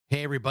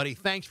Hey, everybody.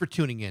 Thanks for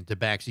tuning in to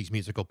Baxy's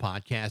Musical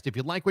Podcast. If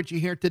you like what you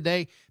hear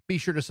today, be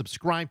sure to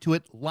subscribe to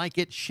it, like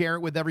it, share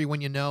it with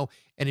everyone you know,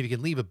 and if you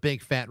can leave a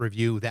big fat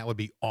review, that would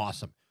be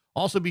awesome.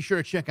 Also, be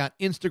sure to check out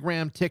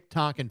Instagram,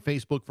 TikTok, and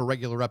Facebook for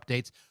regular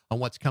updates on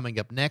what's coming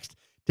up next.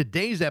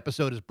 Today's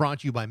episode is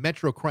brought to you by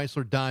Metro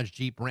Chrysler, Dodge,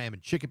 Jeep, Ram,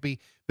 and Chicopee.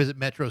 Visit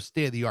Metro's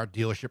state-of-the-art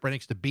dealership right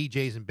next to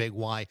BJ's and Big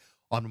Y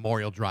on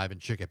Memorial Drive in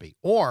Chicopee.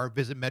 Or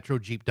visit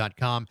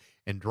MetroJeep.com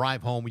and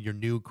drive home with your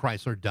new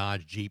Chrysler,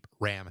 Dodge, Jeep,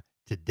 Ram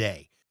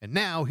today. And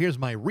now, here's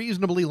my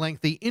reasonably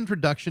lengthy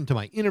introduction to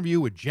my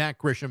interview with Jack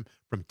Grisham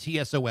from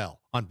TSOL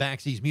on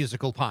Baxy's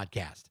Musical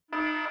Podcast.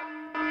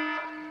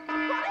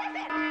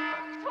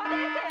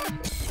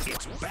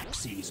 It's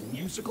Baxy's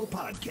Musical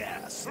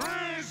Podcast.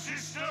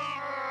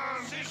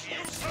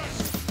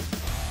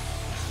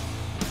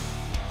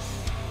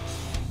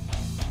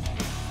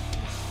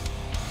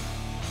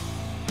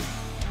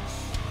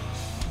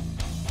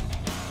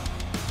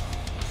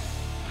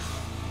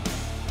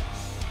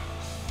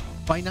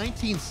 By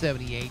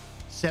 1978-79,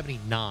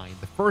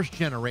 the first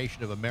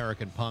generation of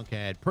American punk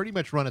had pretty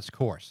much run its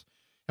course.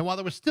 And while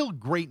there was still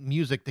great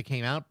music that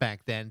came out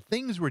back then,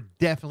 things were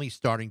definitely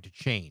starting to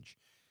change.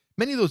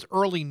 Many of those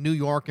early New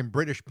York and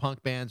British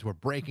punk bands were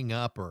breaking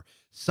up or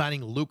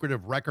signing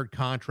lucrative record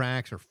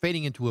contracts or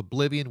fading into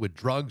oblivion with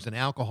drugs and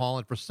alcohol,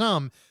 and for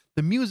some,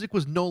 the music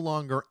was no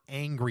longer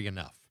angry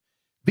enough.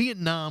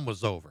 Vietnam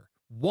was over.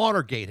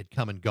 Watergate had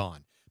come and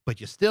gone. But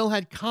you still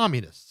had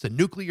communists and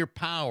nuclear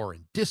power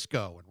and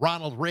disco and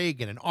Ronald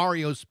Reagan and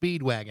REO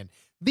Speedwagon.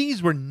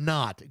 These were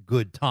not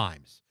good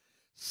times.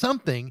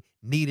 Something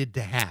needed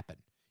to happen.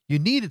 You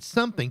needed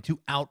something to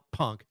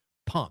out-punk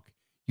punk.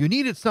 You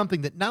needed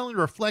something that not only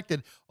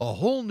reflected a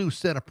whole new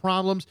set of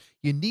problems,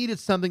 you needed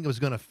something that was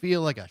going to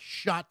feel like a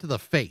shot to the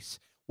face.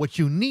 What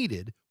you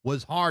needed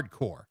was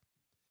hardcore.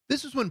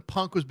 This is when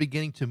punk was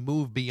beginning to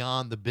move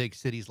beyond the big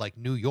cities like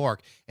New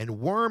York and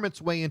worm its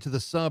way into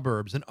the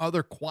suburbs and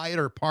other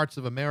quieter parts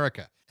of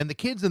America. And the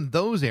kids in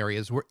those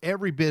areas were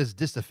every bit as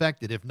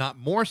disaffected, if not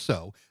more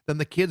so, than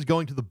the kids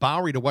going to the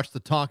Bowery to watch the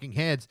Talking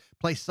Heads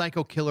play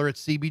Psycho Killer at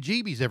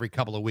CBGB's every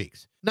couple of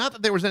weeks. Not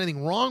that there was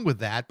anything wrong with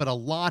that, but a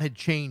lot had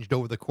changed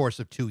over the course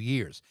of 2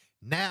 years.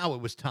 Now it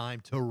was time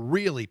to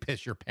really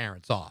piss your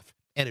parents off.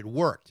 And it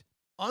worked.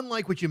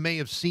 Unlike what you may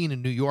have seen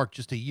in New York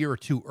just a year or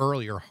two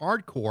earlier,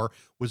 hardcore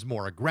was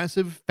more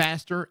aggressive,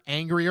 faster,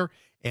 angrier,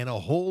 and a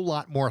whole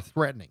lot more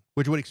threatening,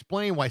 which would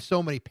explain why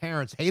so many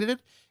parents hated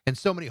it and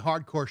so many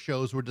hardcore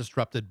shows were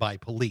disrupted by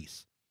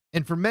police.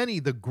 And for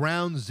many, the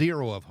ground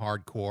zero of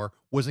hardcore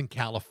was in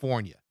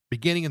California.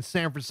 Beginning in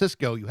San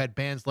Francisco, you had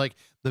bands like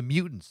The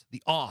Mutants,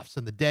 The Offs,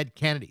 and The Dead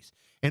Kennedys.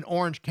 In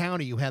Orange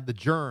County, you had The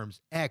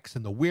Germs, X,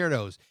 and The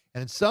Weirdos.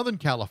 And in Southern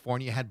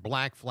California, you had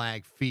Black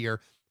Flag,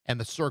 Fear, and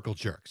The Circle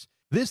Jerks.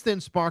 This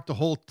then sparked a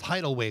whole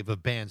tidal wave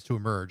of bands to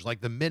emerge, like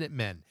the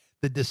Minutemen,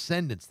 the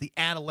Descendants, the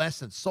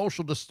Adolescents,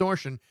 Social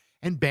Distortion,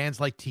 and bands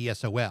like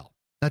TSOL.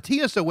 Now,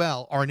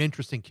 TSOL are an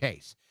interesting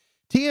case.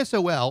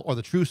 TSOL, or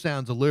the True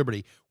Sounds of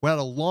Liberty, were out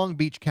of Long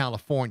Beach,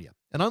 California.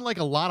 And unlike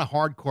a lot of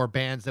hardcore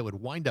bands that would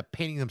wind up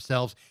painting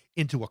themselves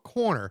into a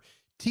corner,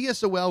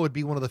 TSOL would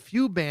be one of the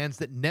few bands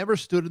that never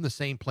stood in the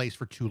same place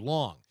for too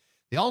long.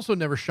 They also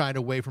never shied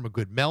away from a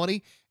good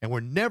melody and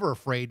were never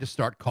afraid to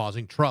start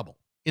causing trouble.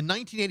 In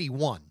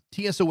 1981,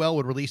 TSOL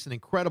would release an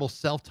incredible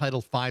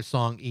self-titled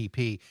 5-song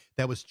EP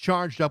that was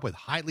charged up with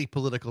highly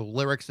political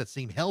lyrics that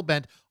seemed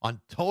hell-bent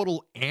on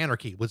total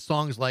anarchy, with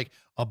songs like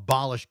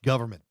Abolish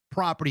Government,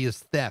 Property is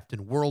Theft,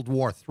 and World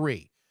War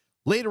III.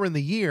 Later in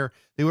the year,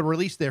 they would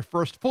release their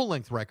first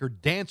full-length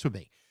record, Dance With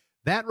Me.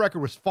 That record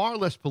was far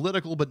less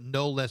political, but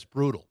no less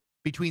brutal.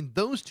 Between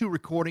those two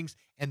recordings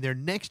and their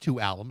next two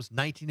albums,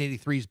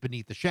 1983's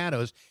Beneath the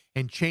Shadows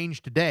and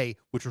Change Today,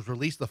 which was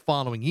released the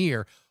following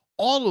year,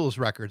 all those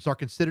records are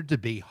considered to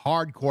be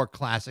hardcore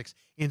classics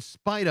in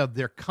spite of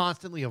their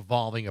constantly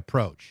evolving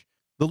approach.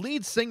 The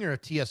lead singer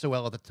of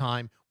TSOL at the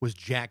time was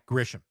Jack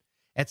Grisham.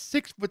 At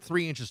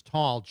 6'3"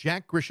 tall,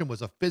 Jack Grisham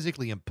was a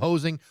physically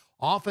imposing,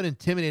 often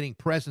intimidating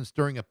presence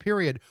during a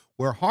period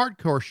where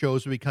hardcore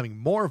shows were becoming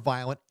more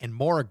violent and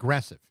more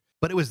aggressive.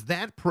 But it was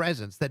that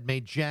presence that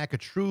made Jack a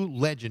true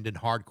legend in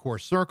hardcore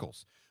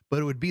circles. But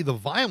it would be the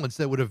violence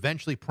that would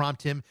eventually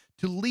prompt him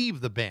to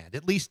leave the band,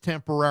 at least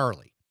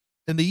temporarily.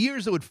 In the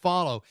years that would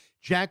follow,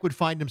 Jack would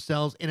find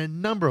himself in a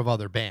number of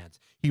other bands.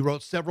 He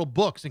wrote several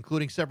books,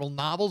 including several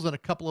novels and a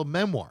couple of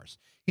memoirs.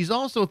 He's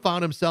also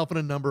found himself in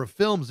a number of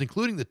films,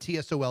 including the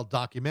TSOL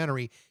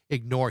documentary,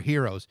 Ignore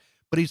Heroes.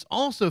 But he's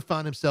also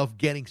found himself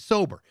getting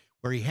sober,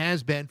 where he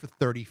has been for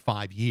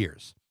 35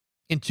 years.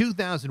 In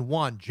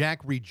 2001,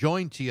 Jack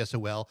rejoined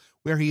TSOL,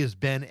 where he has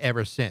been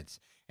ever since.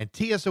 And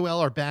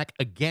TSOL are back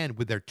again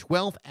with their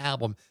 12th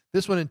album,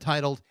 this one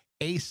entitled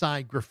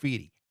A-Side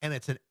Graffiti. And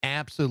it's an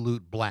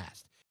absolute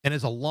blast. And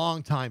as a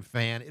longtime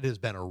fan, it has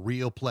been a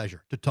real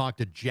pleasure to talk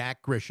to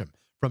Jack Grisham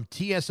from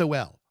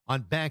TSOL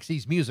on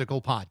Baxy's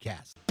Musical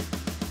Podcast.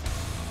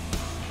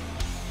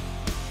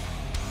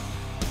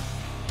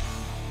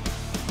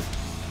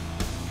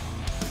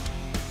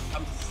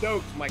 I'm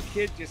stoked. My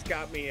kid just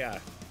got me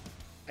a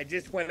I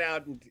just went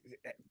out and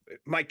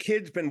my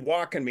kid's been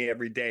walking me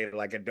every day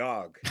like a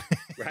dog,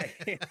 right?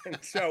 And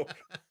so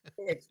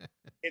it's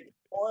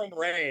pouring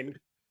rain.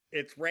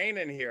 It's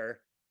raining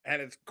here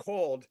and it's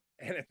cold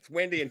and it's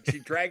windy and she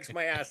drags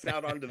my ass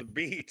out onto the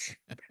beach.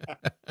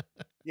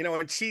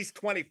 And she's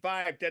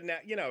 25, doesn't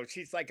that,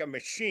 she's like a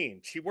machine.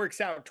 She works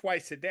out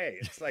twice a day.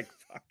 It's like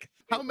fuck.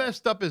 How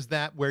messed up is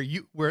that where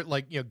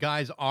like,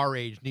 guys our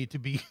age need to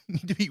be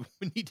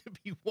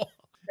walked?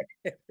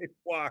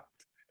 Walked.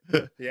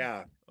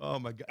 Yeah. Oh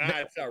my God.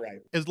 It's all right.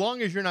 As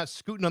long as you're not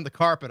scooting on the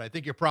carpet, I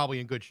think you're probably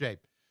in good shape.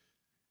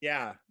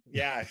 Yeah.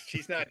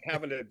 She's not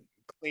having to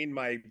clean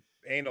my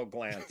anal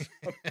glands.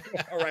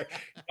 All right.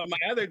 My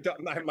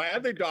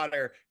other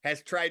daughter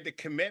has tried to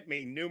commit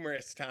me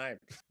numerous times,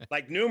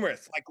 like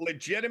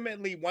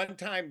legitimately. One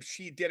time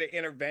she did an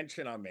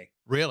intervention on me.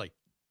 Really?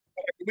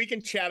 We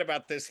can chat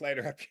about this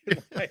later if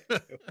you like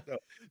to. So.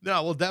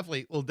 No, we'll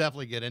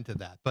definitely get into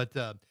that. But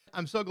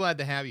I'm so glad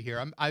to have you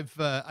here. I've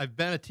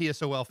been a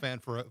TSOL fan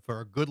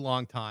for a good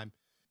long time,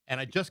 and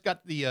I just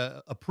got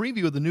a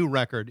preview of the new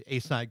record,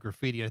 A-Side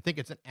Graffiti. And I think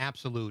it's an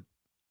absolute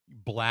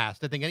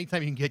blast. I think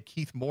anytime you can get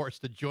Keith Morris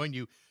to join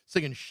you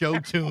singing show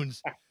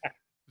tunes,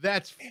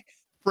 that's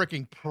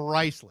freaking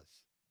priceless.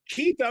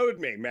 Keith owed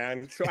me,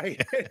 man. So I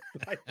hit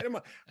him.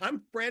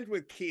 I'm friends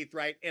with Keith,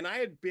 right? And I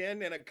had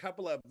been in a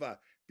couple of. Have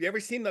you ever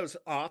seen those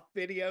off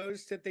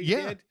videos that they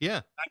did?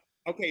 Yeah.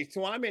 Okay,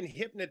 so I'm in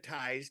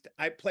Hypnotized.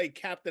 I play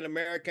Captain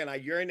America and I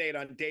urinate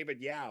on David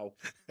Yao.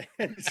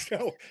 And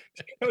so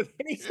then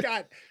he's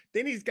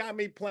got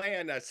me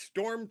playing a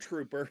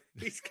stormtrooper.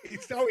 He's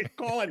always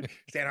calling,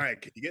 saying, all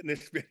right, can you get in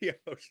this video?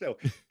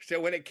 So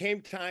when it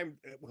came time,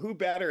 who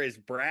better is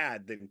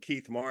Brad than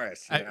Keith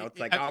Morris? It's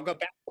like, I'll go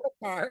back to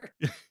the car.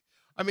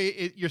 I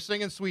mean, you're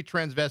singing Sweet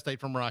Transvestite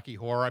from Rocky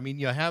Horror. I mean,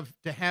 you have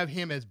to have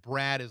him as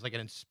Brad is like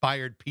an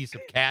inspired piece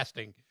of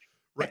casting.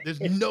 Right. There's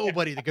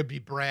nobody that could be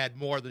Brad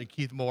more than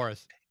Keith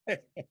Morris.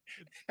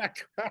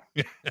 That's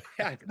right.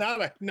 Yeah,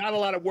 not a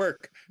lot of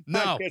work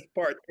on his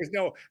part. There's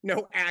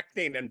no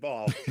acting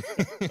involved.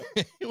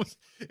 It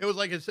was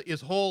like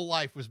his whole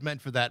life was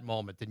meant for that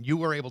moment, and you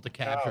were able to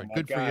capture it.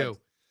 Good for you.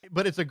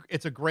 But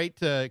it's a great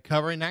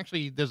cover, and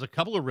actually, there's a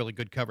couple of really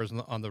good covers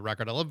on the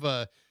record. I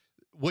love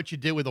what you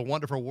did with A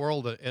Wonderful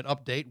World, an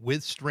update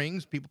with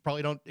strings. People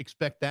probably don't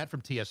expect that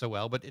from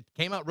TSOL, but it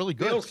came out really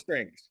good. Real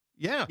strings.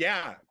 Yeah.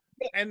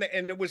 And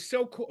it was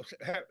so cool.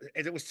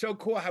 It was so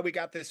cool how we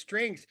got the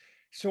strings.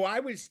 So I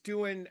was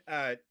doing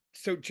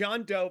so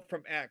John Doe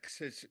from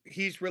X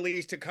he's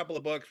released a couple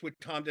of books with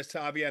Tom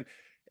DeSavia,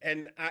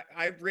 and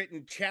I've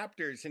written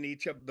chapters in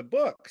each of the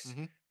books.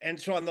 Mm-hmm. And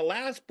so on the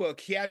last book,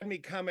 he had me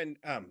come and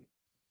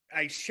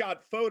I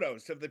shot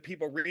photos of the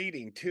people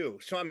reading too.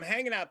 So I'm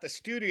hanging out the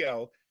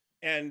studio,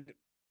 and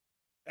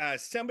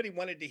somebody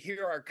wanted to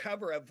hear our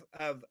cover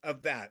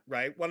of that,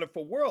 right?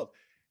 Wonderful World,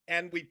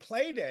 and we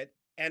played it.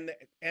 And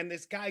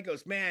this guy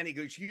goes, man, he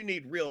goes, you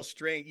need real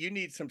string. You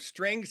need some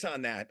strings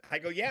on that. I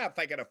go, yeah, if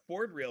I could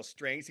afford real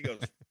strings. He goes,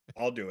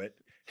 I'll do it.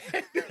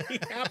 he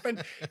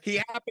happened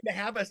to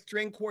have a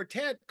string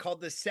quartet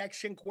called the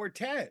Section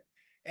Quartet.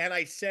 And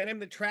I sent him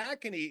the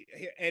track, and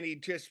he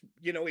just,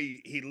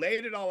 he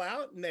laid it all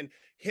out. And then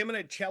him and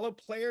a cello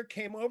player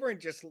came over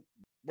and just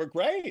were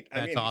great.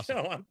 That's awesome.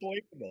 So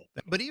unbelievable.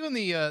 But even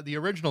the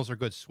originals are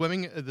good.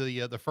 Swimming,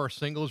 the first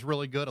single is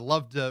really good. I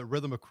loved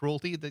Rhythm of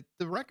Cruelty. The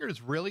record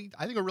is really,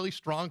 I think, a really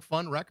strong,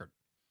 fun record.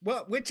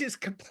 Well, which is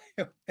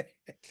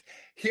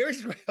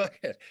here's what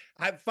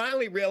I've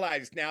finally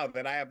realized now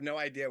that I have no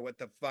idea what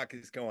the fuck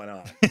is going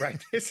on. Right?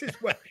 This is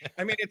what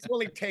it's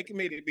only taken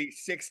me to be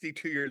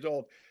 62 years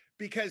old,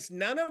 because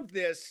none of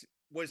this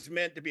was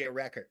meant to be a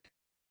record.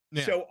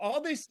 Yeah. So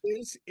all this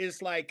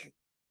is like,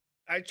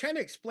 I'm trying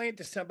to explain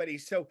to somebody.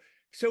 So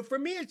for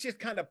me, it's just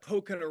kind of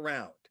poking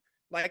around.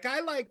 Like, I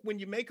like when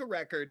you make a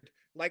record,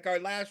 like our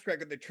last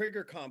record, The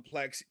Trigger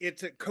Complex,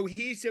 it's a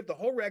cohesive, the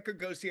whole record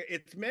goes here.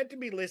 It's meant to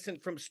be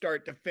listened from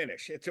start to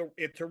finish. It's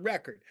a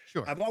record.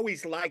 Sure. I've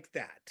always liked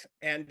that.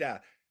 And,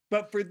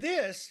 but for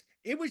this,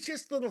 it was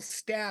just little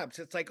stabs.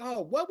 It's like,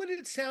 oh, what would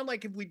it sound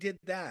like if we did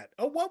that?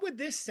 Oh, what would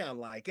this sound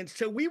like? And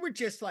so we were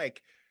just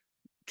like,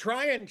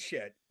 trying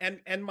shit, and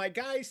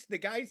the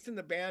guys in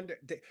the band,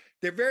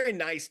 they're very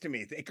nice to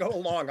me. They go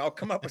along. I'll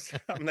come up with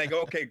something. They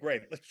go, okay,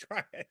 great, let's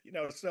try it.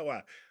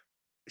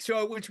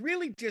 So it was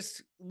really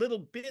just little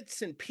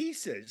bits and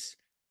pieces.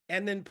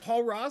 And then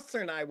Paul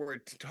Rossler and I were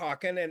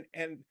talking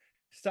and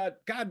thought,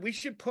 God, we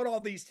should put all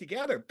these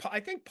together. I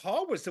think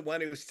Paul was the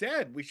one who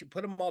said we should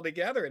put them all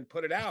together and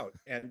put it out.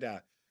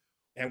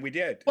 And we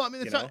did. Well, I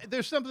mean,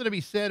 there's something to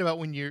be said about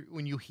when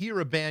you hear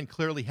a band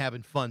clearly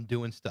having fun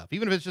doing stuff,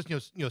 even if it's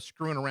just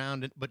screwing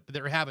around, but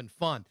they're having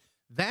fun.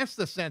 That's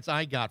the sense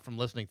I got from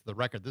listening to the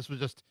record.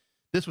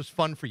 This was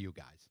fun for you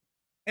guys.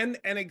 And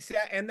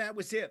that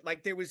was it.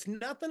 Like, there was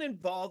nothing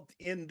involved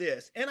in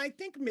this, and I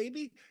think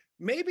maybe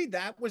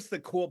that was the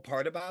cool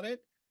part about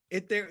it.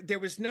 There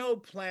was no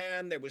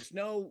plan. There was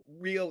no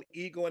real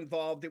ego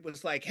involved. It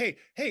was like, hey,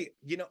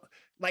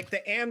 like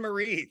the Anne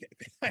Marie.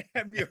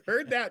 Have you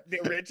heard that?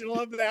 The original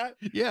of that?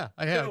 Yeah,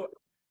 I have.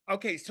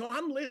 Okay, so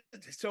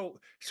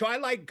so I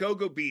like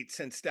go-go beats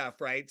and stuff,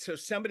 right? So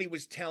somebody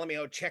was telling me,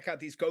 "Oh, check out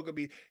these go-go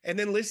beats," and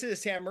then listen to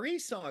Sam Marie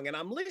song, and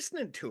I'm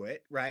listening to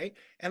it, right?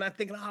 And I'm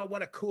thinking, "Oh,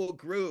 what a cool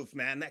groove,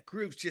 man! That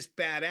groove's just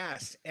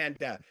badass."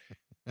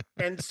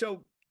 And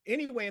so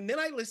anyway, and then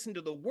I listened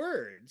to the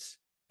words,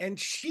 and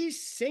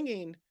she's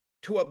singing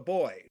to a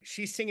boy.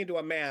 She's singing to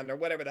a man or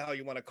whatever the hell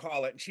you want to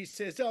call it. And she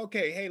says,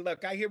 "Okay, hey,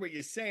 look, I hear what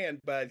you're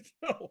saying, but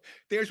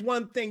there's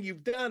one thing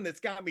you've done that's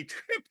got me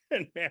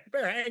tripping, man.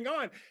 Better hang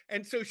on."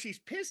 And so she's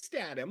pissed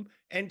at him,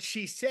 and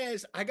she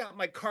says, "I got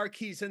my car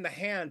keys in the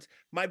hands.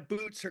 My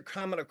boots are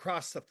coming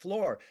across the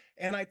floor."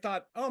 And I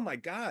thought, "Oh my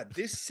God,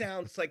 this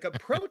sounds like a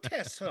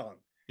protest song."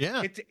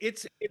 Yeah.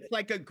 It's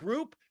like a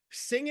group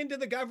singing to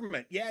the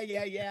government. Yeah,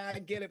 yeah, yeah. I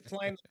get it,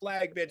 flying the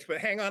flag, bitch. But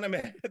hang on a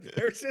minute.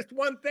 There's just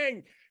one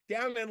thing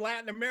down in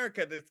Latin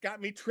America that's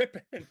got me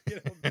tripping.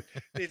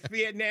 This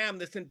Vietnam,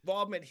 this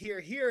involvement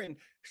here, and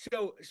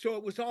so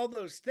it was all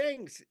those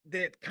things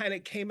that kind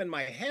of came in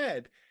my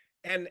head.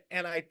 And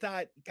I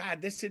thought,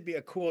 God, this would be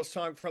a cool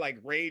song for like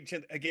Rage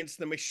Against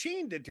the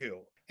Machine to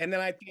do. And then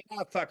I thought,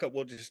 oh, fuck it,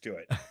 we'll just do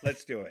it.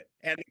 Let's do it.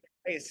 And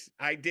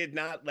I did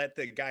not let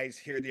the guys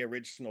hear the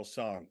original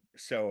song.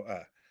 So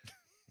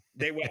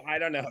they would, I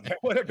don't know. That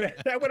would have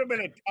been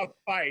a tough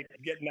fight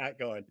getting that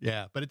going.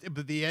 Yeah, but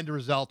the end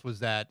result was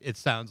that it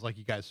sounds like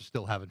you guys are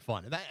still having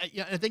fun, and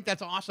yeah, I think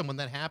that's awesome when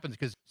that happens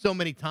because so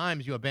many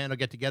times a band will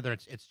get together,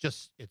 it's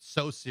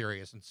so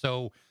serious and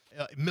so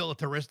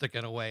militaristic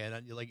in a way,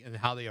 and like and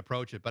how they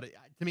approach it. But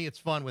to me, it's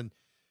fun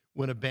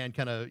when a band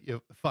kind of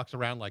fucks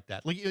around like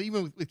that. Like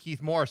even with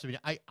Keith Morris, I mean,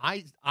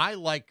 I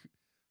like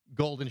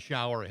Golden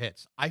Shower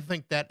hits. I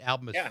think that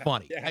album is Yeah,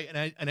 funny, yeah.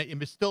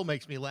 it still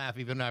makes me laugh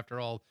even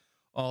after all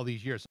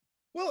these years.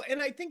 Well,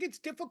 and I think it's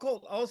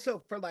difficult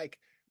also for like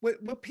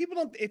what people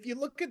don't. If you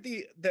look at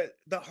the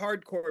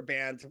hardcore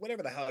bands,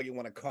 whatever the hell you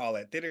want to call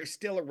it, that are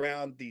still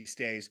around these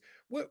days,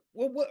 what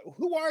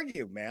who are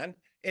you, man?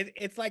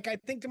 It's like I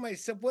think to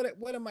myself,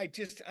 what am I?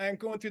 Just I'm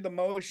going through the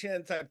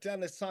motions. I've done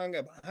this song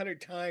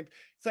 100 times.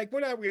 It's like we're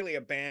not really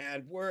a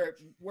band. We're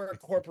a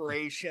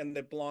corporation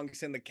that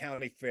belongs in the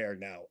county fair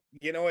now.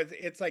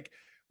 It's like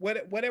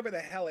whatever the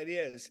hell it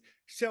is.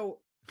 So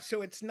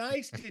it's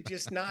nice to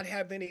just not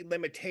have any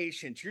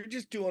limitations. You're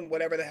just doing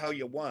whatever the hell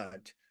you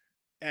want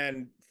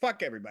and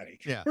fuck everybody.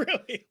 Yeah.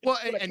 Really. Well,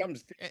 That's what it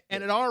comes to.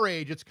 and at our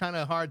age, it's kind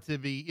of hard to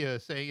be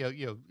say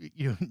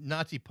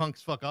Nazi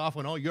punks fuck off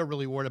when all you're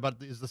really worried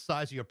about is the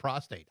size of your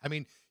prostate. I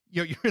mean,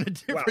 you're in a Well,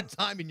 different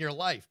time in your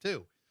life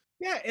too.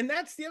 yeah, and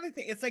that's the other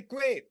thing. It's like,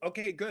 great,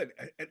 okay, good.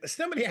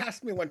 Somebody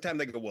asked me one time,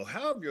 they go, "Well,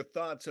 how have your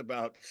thoughts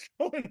about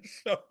so and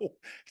so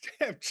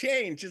have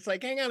changed?" It's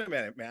like, hang on a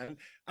minute, man.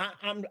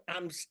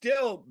 I'm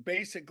still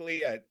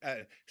basically a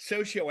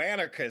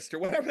socio-anarchist or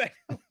whatever the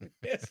hell it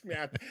is,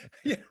 man.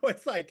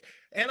 It's like,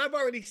 and I've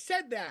already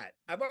said that.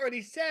 I've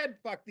already said,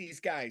 fuck these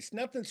guys.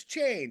 Nothing's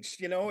changed.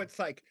 It's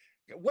like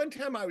one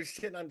time I was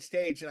sitting on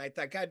stage and I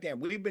thought, God damn,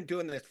 we've been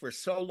doing this for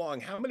so long.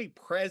 How many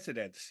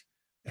presidents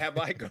have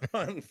I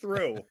gone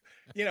through?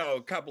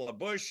 A couple of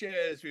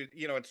Bushes,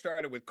 it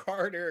started with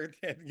Carter,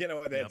 then,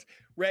 Yep. that's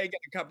Reagan,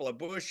 a couple of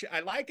Bush.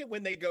 I like it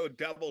when they go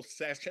double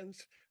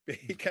sessions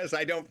because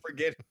I don't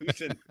forget who's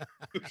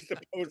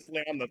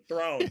supposedly on the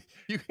throne.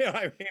 You,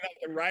 I mean,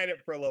 I can ride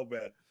it for a little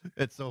bit.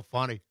 it's so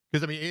funny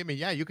because I mean,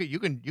 yeah, you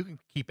can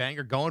keep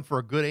anger going for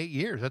a good 8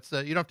 years. That's you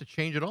don't have to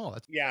change at all.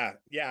 That's Yeah,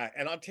 yeah.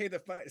 And I'll tell you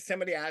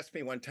somebody asked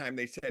me one time,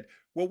 they said,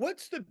 "Well,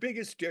 what's the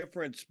biggest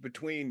difference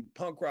between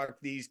punk rock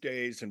these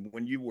days and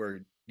when you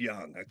were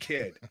young, a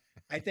kid?"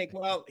 I think,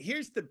 well,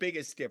 here's the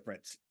biggest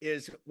difference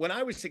is when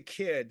I was a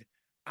kid,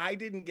 I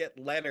didn't get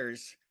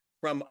letters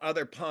from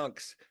other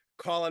punks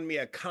calling me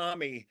a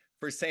commie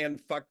for saying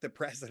fuck the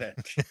president.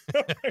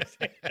 It's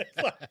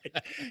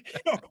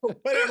like,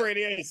 whatever it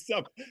is.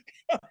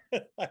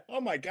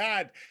 Oh my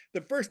God.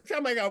 The first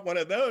time I got one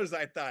of those,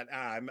 I thought,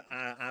 I'm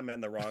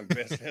in the wrong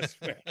business.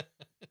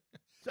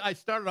 I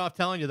started off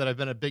telling you that I've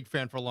been a big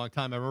fan for a long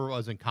time. I remember I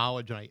was in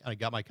college and I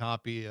got my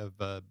copy of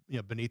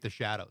Beneath the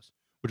Shadows,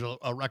 which is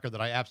a record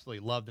that I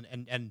absolutely loved.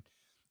 And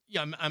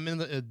yeah, I'm in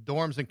the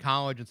dorms in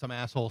college and some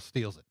asshole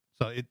steals it,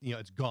 so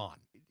it's gone.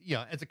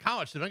 As a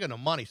college student, I got no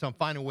money, so I'm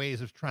finding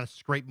ways of trying to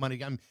scrape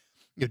money. I'm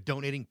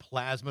donating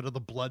plasma to the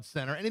blood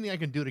center, anything I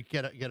can do to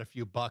get a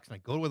few bucks. And I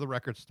go to the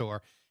record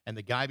store, and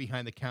the guy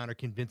behind the counter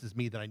convinces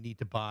me that I need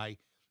to buy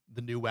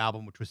the new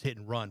album, which was Hit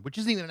and Run, which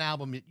isn't even an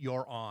album that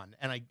you're on.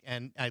 And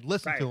I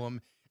listened to Right.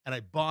 him, and I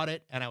bought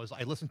it, and I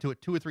listened to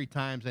it 2 or 3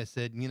 times. And I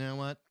said, you know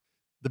what?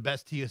 The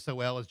best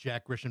TSOL is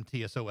Jack Grisham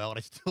TSOL,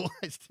 and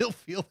I still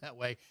feel that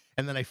way.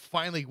 And then I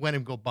finally went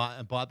and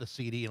bought the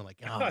CD, and I'm like,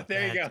 oh,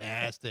 There you go.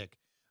 fantastic!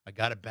 I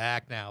got it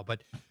back now.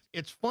 But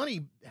it's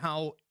funny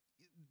how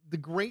the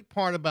great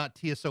part about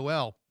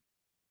TSOL,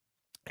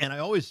 and I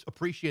always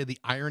appreciated the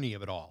irony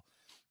of it all,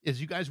 is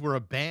you guys were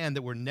a band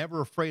that were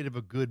never afraid of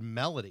a good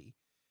melody,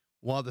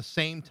 while at the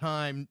same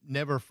time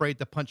never afraid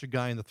to punch a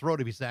guy in the throat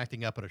if he's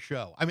acting up at a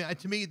show. I mean,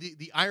 to me,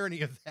 the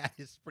irony of that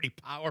is pretty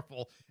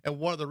powerful, and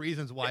one of the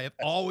reasons why I've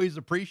always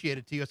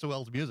appreciated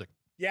TSOL's music.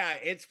 Yeah,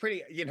 it's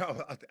pretty,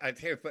 I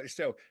tell you,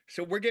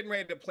 so we're getting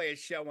ready to play a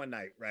show one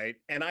night, right?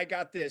 And I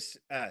got this,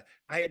 I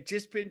had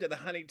just been to the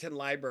Huntington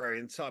Library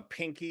and saw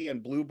Pinky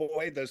and Blue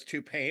Boy, those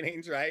two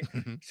paintings, right?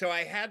 Mhm. So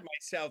I had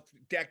myself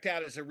decked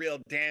out as a real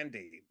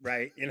dandy,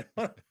 right?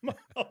 I'm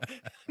all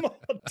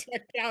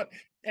decked out.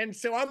 And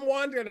so I'm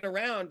wandering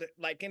around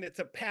like, and it's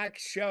a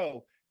packed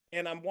show,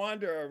 and I'm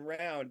wandering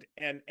around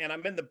and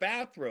I'm in the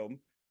bathroom,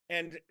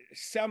 and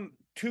some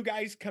two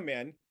guys come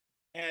in,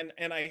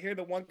 and I hear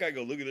the one guy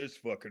go, "Look at this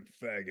fucking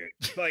faggot!"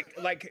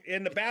 Like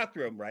in the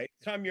bathroom, right?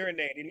 So I'm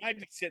urinating. I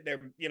just sit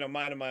there,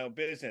 minding my own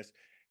business.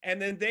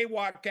 And then they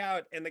walk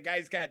out, and the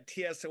guy's got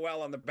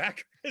TSOL on the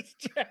back of his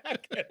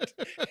jacket.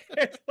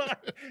 It's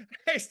like,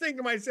 I was thinking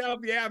to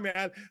myself, yeah,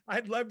 man,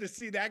 I'd love to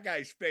see that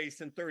guy's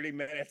face in 30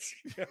 minutes.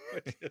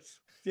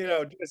 Just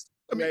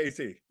I mean,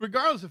 crazy.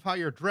 regardless of how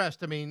you're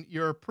dressed, I mean,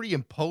 you're a pretty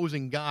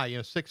imposing guy,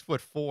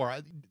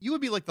 6'4". You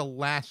would be like the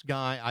last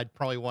guy I'd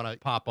probably want to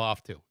pop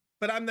off to.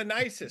 But I'm the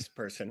nicest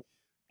person.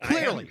 I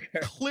am.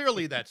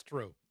 Clearly that's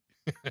true.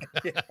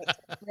 Yeah,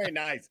 very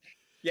nice.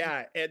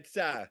 Yeah, it's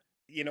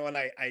and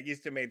I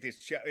used to make this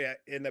show, yeah,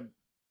 in the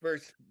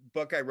first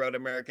book I wrote,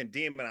 American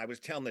Demon. I was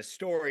telling this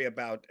story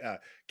about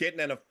getting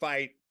in a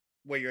fight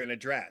where you're in a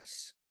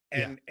dress,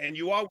 Yeah. and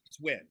you always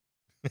win.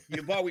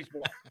 You've always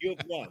won. You've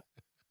won.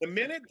 The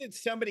minute that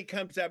somebody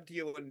comes up to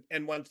you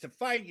and wants to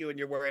fight you and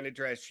you're wearing a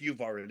dress, you've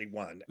already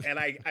won. And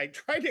I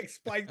tried to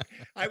explain,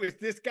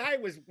 this guy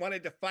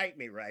wanted to fight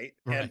me, right?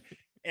 Right.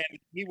 And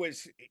he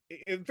was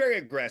very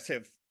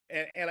aggressive.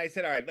 And I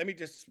said, all right, let me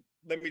just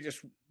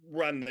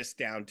run this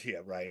down to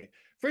you, right?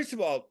 First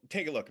of all,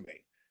 take a look at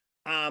me.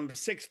 I'm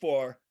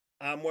 6'4".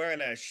 I'm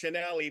wearing a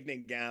Chanel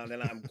evening gown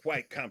and I'm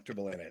quite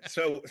comfortable in it.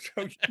 So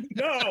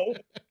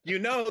you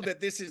know that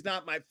this is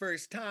not my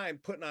first time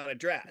putting on a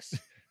dress.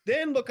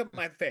 Then look at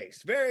my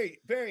face. Very,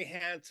 very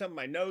handsome.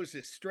 My nose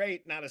is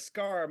straight, not a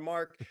scar or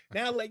mark.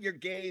 Now let your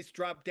gaze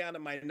drop down to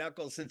my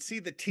knuckles and see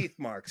the teeth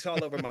marks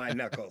all over my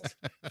knuckles.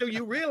 So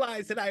you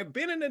realize that I've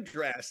been in a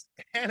dress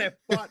and have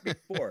fought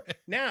before.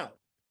 Now,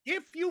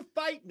 if you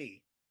fight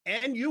me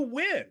and you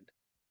win,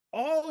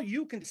 all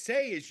you can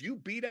say is you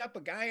beat up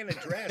a guy in a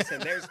dress,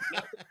 and there's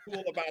nothing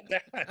cool about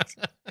that.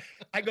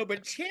 I go,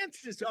 but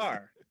chances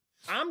are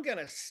I'm going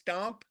to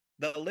stomp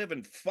the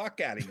living fuck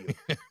out of you.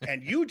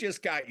 And you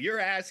just got your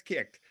ass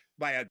kicked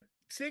by a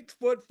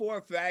 6'4"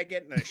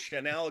 faggot in a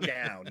Chanel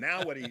gown.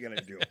 Now what are you going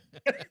to do?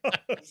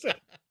 So,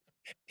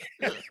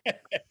 and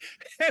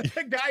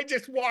the guy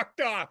just walked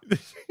off.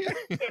 Because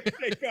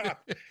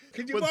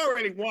you've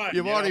already won.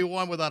 You've already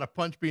won without a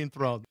punch being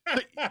thrown.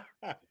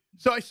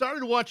 So I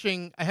started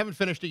watching, I haven't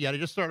finished it yet. I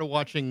just started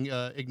watching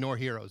Ignore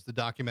Heroes, the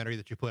documentary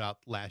that you put out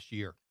last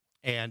year.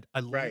 And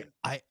Right.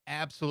 I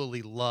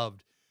absolutely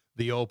loved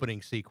the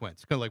opening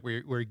sequence. Kind of like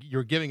where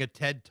you're giving a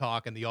TED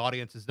talk and the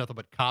audience is nothing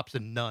but cops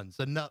and nuns.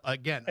 And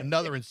again,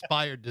 another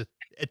inspired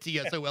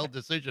TSOL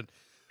decision.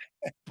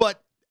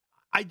 But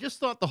I just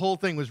thought the whole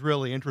thing was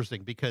really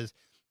interesting because,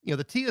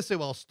 the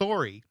TSOL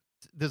story,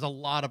 there's a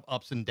lot of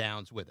ups and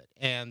downs with it.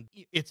 And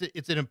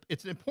it's an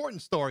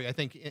important story, I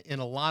think, in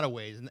a lot of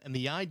ways. And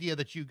the idea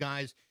that you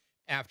guys,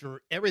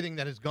 after everything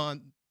that has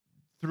gone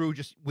through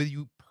just with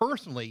you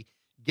personally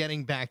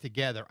getting back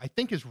together, I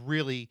think is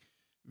really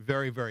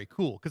very, very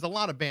cool. Because a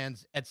lot of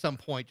bands at some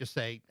point just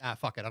say,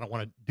 fuck it, I don't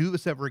want to do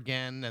this ever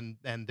again.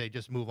 And they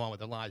just move on with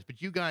their lives.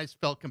 But you guys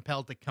felt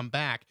compelled to come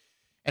back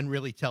and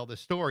really tell this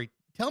story.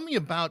 Tell me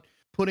about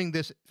putting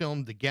this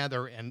film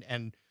together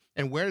and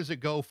where does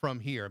it go from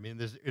here? I mean,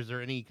 is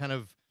there any kind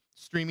of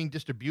streaming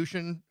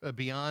distribution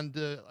beyond?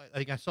 I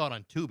think I saw it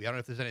on Tubi. I don't know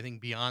if there's anything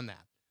beyond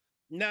that.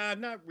 No,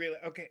 not really.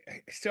 Okay,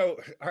 so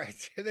all right,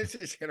 so this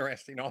is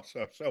interesting.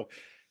 Also,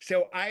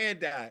 so I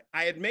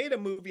had made a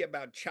movie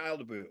about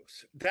child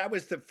abuse. That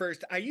was the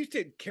first. I used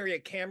to carry a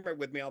camera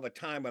with me all the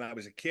time when I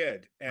was a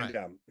kid, Right.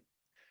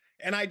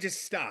 and I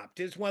just stopped.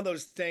 It's one of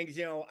those things,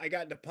 I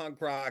got into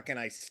punk rock and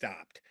I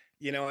stopped.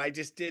 I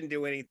just didn't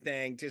do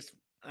anything. Just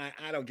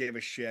I don't give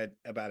a shit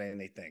about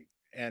anything.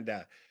 And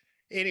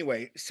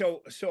anyway,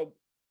 so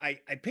I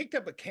picked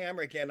up a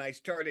camera again. I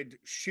started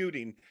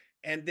shooting,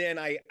 and then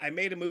I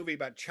made a movie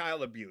about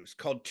child abuse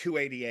called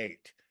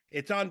 288.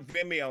 It's on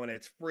Vimeo and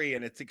it's free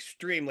and it's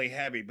extremely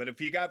heavy. But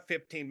if you got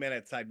 15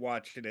 minutes, I'd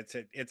watch it.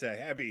 It's a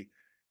heavy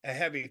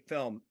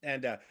film.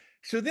 And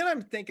so then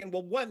I'm thinking,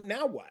 well, what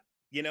now? What?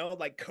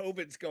 Like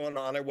COVID's going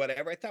on or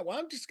whatever. I thought, well,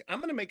 I'm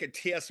going to make a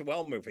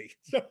TSOL movie.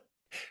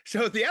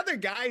 So the other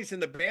guys in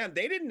the band,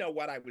 they didn't know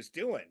what I was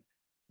doing.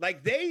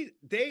 Like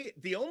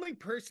the only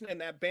person in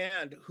that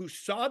band who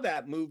saw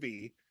that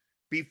movie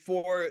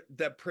before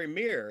the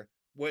premiere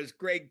was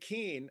Greg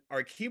Keane,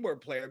 our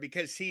keyboard player,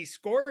 because he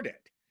scored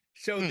it.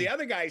 So the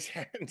other guys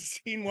hadn't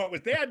seen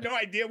they had no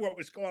idea what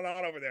was going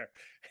on over there.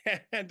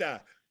 And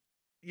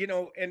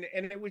and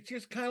it was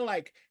just kind of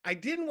like, I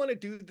didn't want to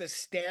do the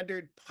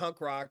standard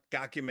punk rock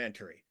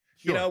documentary.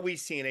 Sure. We've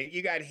seen it.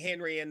 You got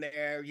Henry in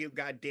there, you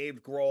got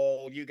Dave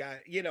Grohl, you got,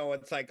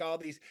 it's like all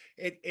these,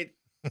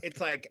 it's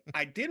like,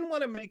 I didn't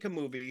want to make a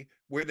movie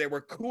where there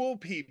were cool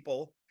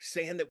people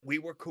saying that we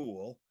were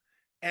cool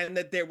and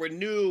that there were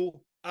new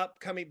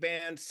upcoming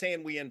bands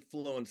saying we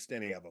influenced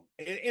any of them.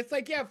 It's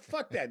like, yeah,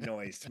 fuck that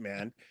noise,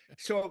 man.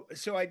 So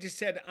I just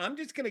said, I'm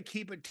just going to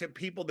keep it to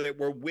people that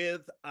were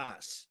with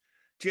us,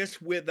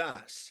 just with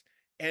us,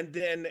 and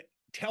then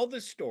tell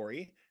the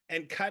story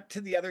and cut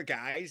to the other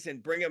guys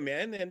and bring them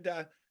in. And,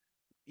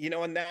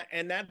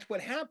 and that's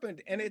what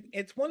happened. And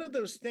it's one of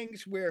those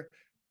things where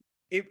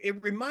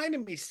it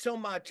reminded me so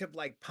much of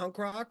like punk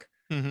rock.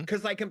 Hmm.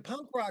 Because like in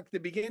punk rock, the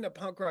beginning of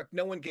punk rock,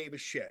 no one gave a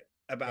shit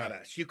about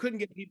Right. us. You couldn't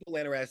get people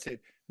interested.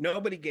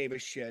 Nobody gave a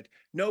shit.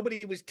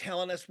 Nobody was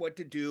telling us what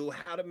to do,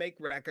 how to make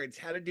records,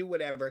 how to do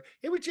whatever.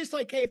 It was just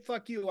like, hey,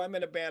 fuck you. I'm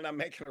in a band. I'm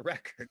making a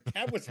record.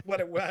 That was what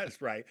it was,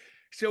 right?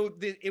 So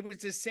it was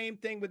the same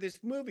thing with this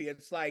movie.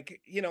 It's like,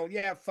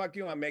 yeah, fuck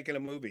you. I'm making a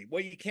movie.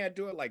 Well, you can't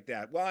do it like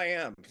that. Well, I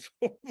am.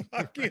 So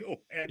fuck you.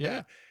 And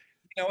Yeah.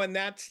 and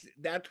that's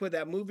what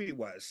that movie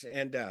was.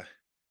 And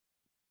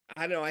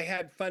I don't know, I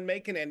had fun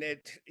making it.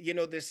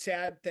 And the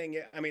sad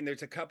thing, I mean,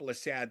 there's a couple of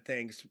sad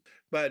things,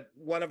 but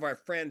one of our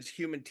friends,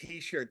 Human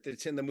T-shirt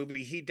that's in the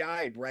movie, he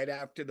died right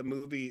after the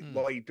movie. Hmm.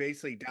 Well, he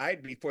basically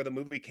died before the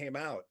movie came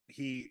out.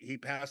 He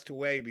passed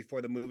away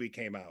before the movie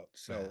came out.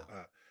 So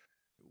Wow.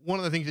 One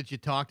of the things that you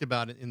talked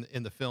about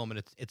in the film,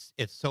 and it's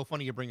so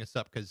funny you bring this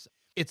up because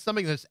it's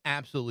something that's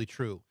absolutely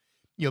true.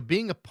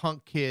 Being a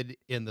punk kid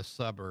in the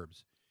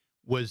suburbs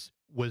was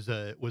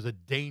a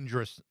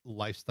dangerous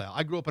lifestyle.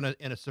 I grew up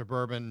in a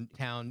suburban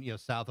town,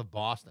 south of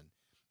Boston,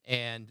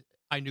 and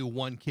I knew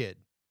one kid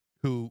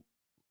who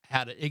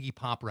had an Iggy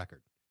Pop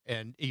record,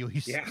 and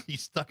yeah. he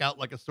stuck out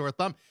like a sore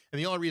thumb. And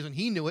the only reason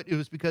he knew it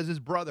was because his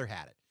brother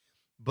had it.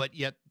 But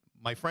yet,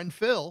 my friend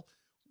Phil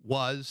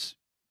was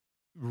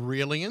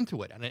really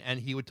into it, and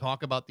he would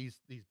talk about these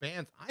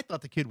bands. I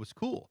thought the kid was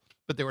cool,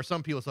 but there were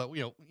some people who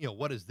thought,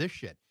 what is this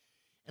shit?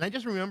 And I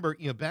just remember,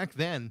 back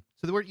then,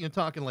 so they were,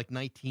 talking like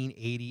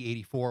 1980,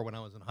 84 when I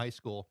was in high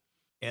school.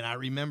 And I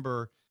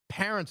remember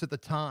parents at the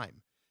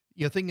time,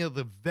 thinking of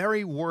the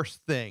very worst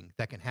thing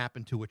that can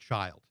happen to a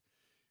child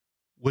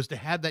was to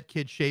have that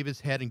kid shave his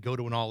head and go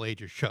to an all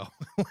ages show.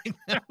 Like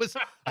that was,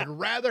 I'd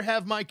rather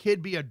have my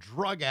kid be a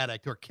drug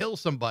addict or kill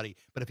somebody.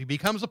 But if he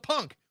becomes a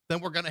punk, then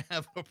we're going to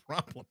have a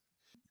problem.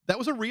 That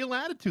was a real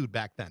attitude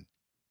back then.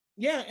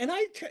 Yeah, and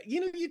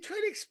you try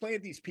to explain to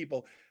these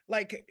people.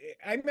 Like,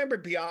 I remember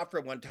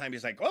Biafra one time.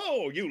 He's like,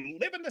 "Oh, you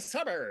live in the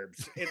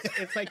suburbs."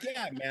 It's like,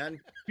 yeah, man,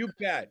 you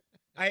bet.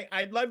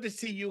 I'd love to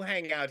see you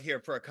hang out here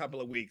for a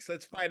couple of weeks.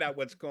 Let's find out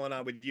what's going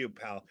on with you,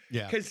 pal.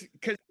 Yeah. Because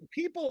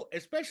people,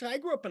 especially, I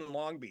grew up in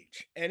Long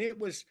Beach, and it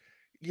was,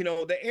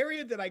 the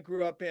area that I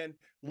grew up in,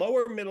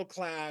 lower middle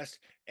class,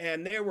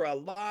 and there were a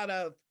lot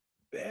of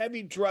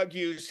heavy drug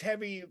use,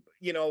 heavy,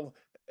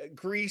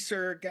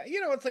 greaser guy.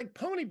 It's like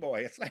Pony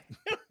Boy. It's like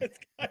it's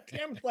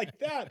goddamn like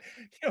that.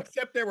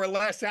 Except there were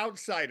less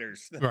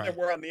outsiders than there Right.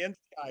 were on the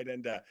inside,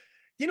 and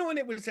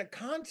it was a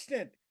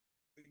constant.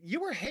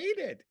 You were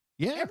hated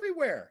Yeah.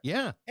 everywhere,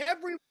 Yeah.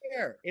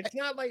 everywhere. It's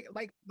not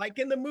like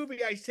in the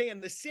movie. I say in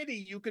the city,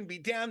 you can be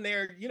down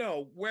there,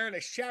 wearing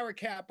a shower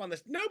cap on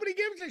this. Nobody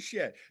gives a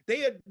shit.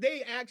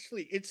 They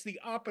actually, it's the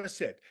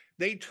opposite.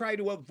 They try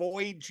to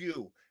avoid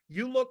you.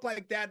 You look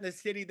like that in the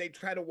city, they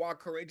try to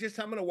walk around. Just,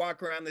 I'm going to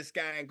walk around this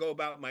guy and go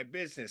about my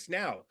business.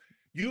 Now,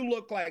 you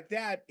look like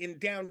that in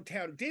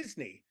downtown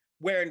Disney,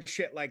 wearing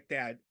shit like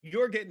that.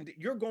 You're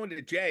going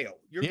to jail.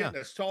 You're Yeah. getting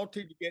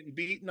assaulted. You're getting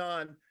beaten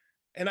on.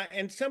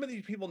 And some of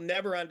these people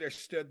never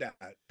understood that.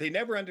 They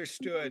never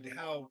understood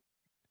how,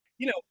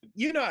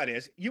 how it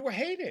is. You were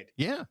hated.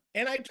 Yeah.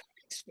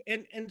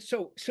 And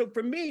so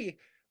for me,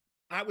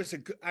 I was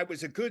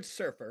a good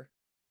surfer,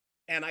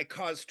 and I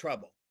caused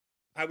trouble.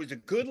 I was a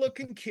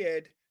good-looking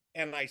kid,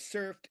 and I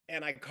surfed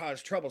and I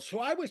caused trouble. So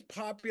I was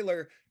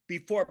popular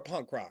before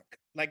punk rock.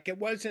 Like, it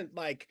wasn't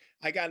like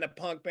I got in a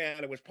punk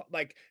band. It was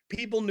like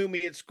people knew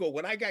me at school.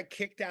 When I got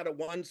kicked out of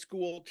one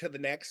school to the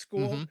next Hmm.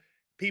 school,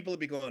 people would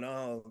be going,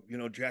 "Oh,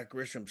 Jack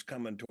Grisham's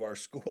coming to our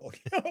school."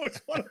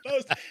 It's one of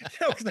those.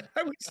 'Cause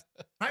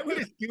I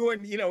was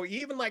doing,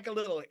 even like a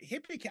little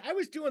hippie kid. I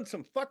was doing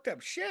some fucked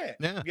up shit,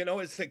 Yeah.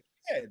 as a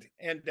kid.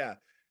 And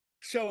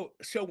so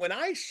when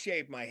I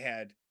shaved my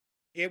head,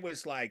 it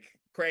was like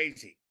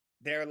crazy.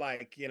 They're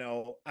like,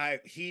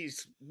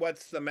 he's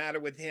what's the matter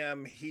with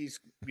him? He's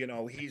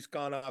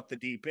gone off the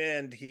deep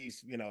end.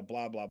 He's,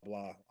 blah, blah,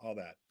 blah, all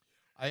that.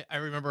 I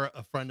remember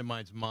a friend of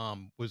mine's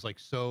mom was like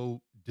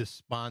so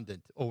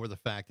despondent over the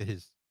fact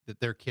that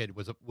their kid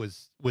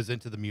was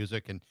into the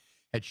music and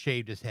had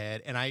shaved his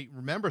head. And I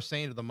remember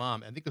saying to the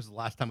mom, I think this was the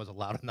last time I was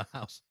allowed in the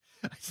house.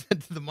 I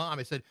said to the mom,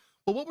 I said,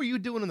 "Well, what were you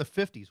doing in the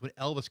 50s when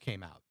Elvis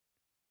came out?"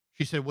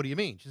 She said, "What do you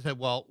mean?" She said,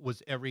 "Well,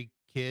 was every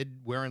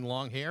kid wearing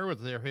long hair?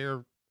 Was their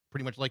hair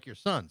pretty much like your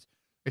son's?"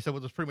 I said, "Well,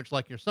 it was pretty much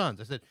like your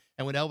son's." I said,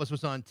 "And when Elvis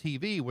was on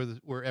TV,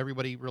 were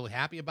everybody really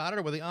happy about it,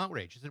 or were they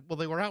outraged?" She said, "Well,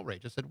 they were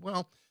outraged." I said,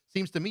 "Well,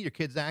 seems to me your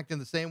kid's acting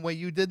the same way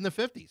you did in the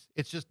 50s.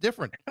 It's just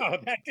different." Oh,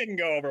 that didn't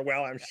go over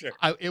well, I'm sure.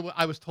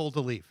 I was told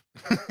to leave.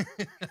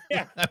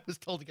 Yeah. I was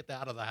told to get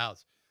out of the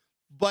house.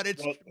 But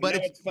Well,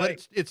 it's funny.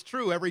 it's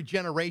true. Every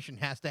generation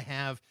has to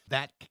have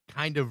that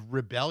kind of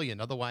rebellion.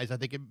 Otherwise, I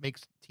think it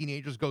makes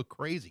teenagers go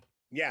crazy.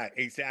 Yeah,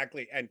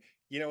 exactly. And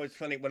it's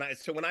funny when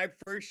I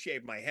first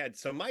shaved my head.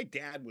 So my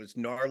dad was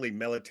gnarly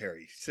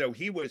military. So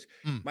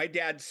Mm. my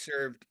dad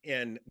served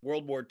in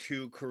World War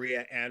II,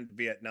 Korea, and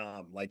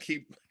Vietnam. Like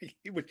he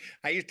was.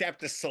 I used to have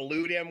to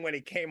salute him when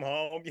he came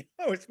home.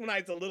 It's when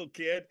I was a little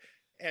kid,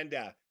 and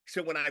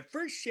so when I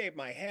first shaved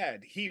my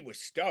head, he was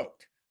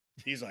stoked.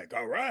 He's like,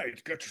 "All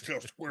right, get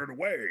yourself squared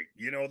away,"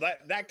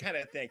 that kind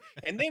of thing.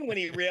 And then when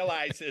he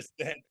realizes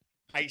that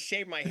I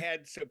shave my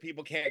head so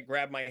people can't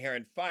grab my hair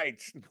in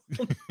fights.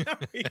 Now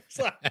he's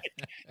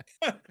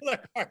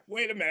like,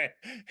 wait a minute,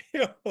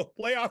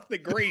 lay off the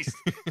grease.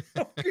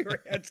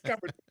 Your head's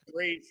covered with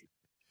grease.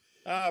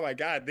 Oh my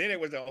God. Then it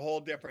was a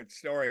whole different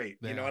story,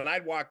 Yeah. and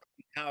I'd walk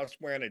in the house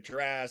wearing a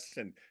dress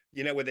and,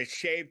 with a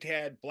shaved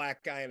head,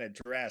 black guy in a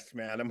dress,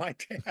 man. And my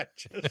dad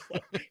just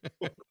like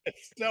was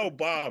so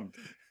bummed,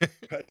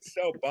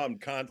 so bummed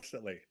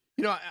constantly.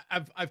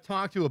 I've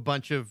talked to a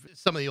bunch of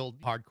some of the old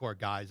hardcore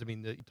guys. I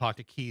mean, you talk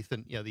to Keith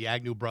and the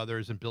Agnew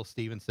brothers and Bill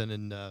Stevenson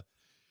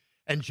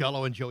and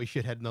Jello and Joey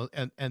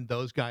Shithead and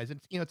those guys.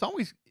 And it's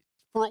always,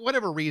 for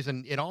whatever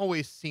reason, it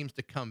always seems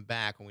to come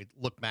back when we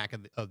look back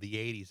of the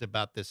 '80s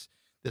about this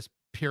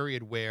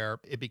period where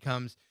it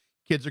becomes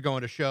kids are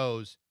going to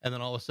shows and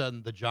then all of a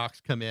sudden the jocks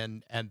come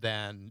in and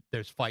then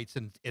there's fights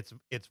and it's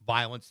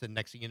violence and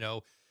next thing you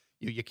know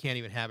you can't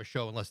even have a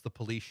show unless the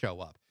police show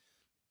up.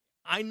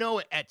 I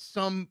know at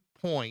some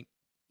point,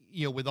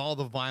 with all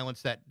the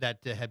violence that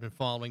had been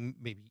following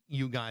maybe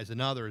you guys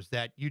and others,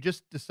 that you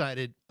just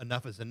decided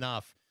enough is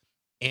enough,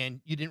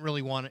 and you didn't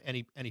really want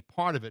any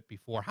part of it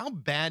before. How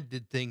bad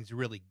did things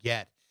really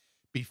get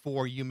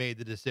before you made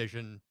the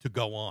decision to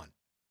go on?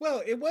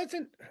 Well, it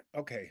wasn't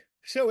okay.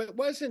 So it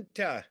wasn't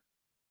the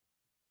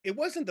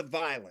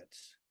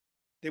violence.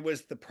 It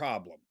was the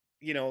problem.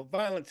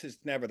 Violence is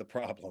never the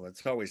problem.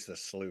 It's always the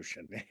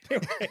solution.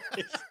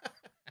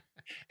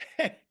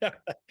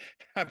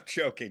 I'm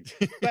joking.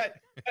 But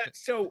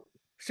so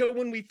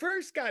when we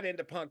first got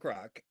into punk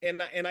rock,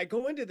 and I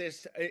go into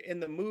this in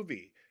the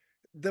movie,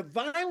 the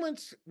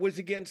violence was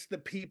against the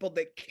people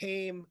that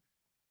came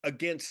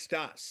against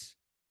us.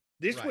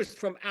 This Right. was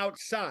from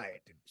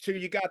outside. So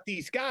you got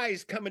these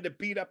guys coming to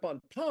beat up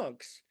on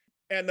punks,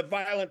 and the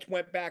violence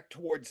went back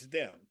towards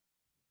them.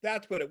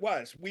 That's what it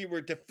was. We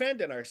were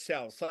defending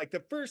ourselves. Like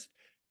the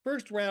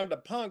first round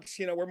of punks,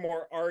 were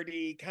more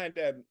arty, kind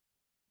of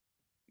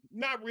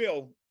not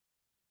real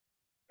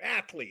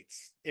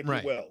athletes, if you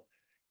Right. will.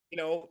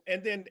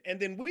 And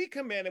then we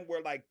come in and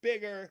we're like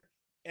bigger,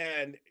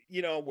 and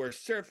we're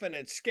surfing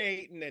and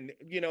skating and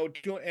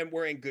and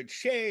we're in good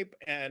shape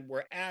and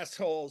we're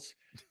assholes,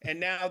 and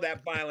now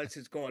that violence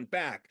is going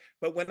back.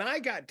 But when I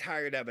got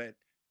tired of it,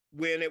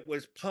 when it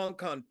was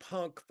punk on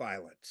punk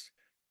violence,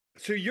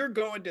 so you're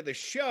going to the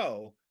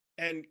show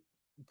and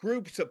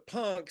groups of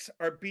punks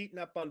are beating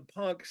up on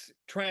punks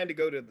trying to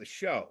go to the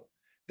show.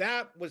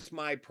 That was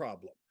my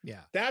problem.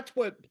 Yeah. That's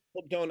what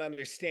people don't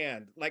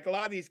understand. Like a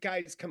lot of these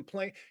guys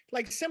complain.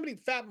 Like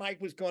Fat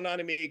Mike was going on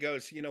to me. He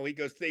goes,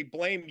 they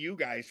blame you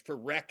guys for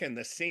wrecking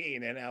the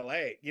scene in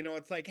LA.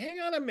 It's like, hang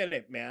on a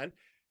minute, man.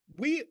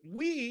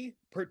 We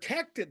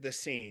protected the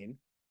scene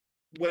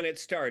when it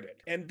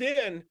started. And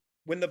then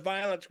when the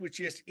violence was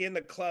just in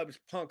the clubs,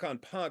 punk on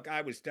punk,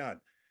 I was done.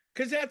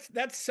 Because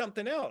that's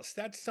something else.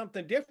 That's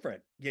something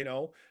different.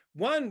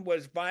 One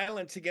was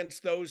violence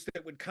against those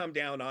that would come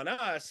down on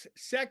us.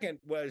 Second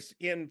was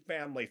in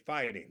family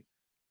fighting,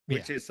 Yeah.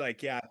 which is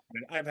like, yeah,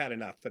 I've had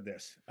enough of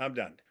this. I'm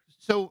done.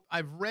 So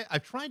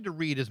I've tried to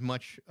read as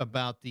much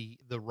about the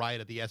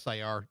riot of the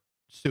SIR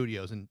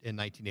studios in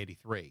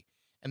 1983.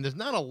 And there's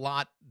not a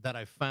lot that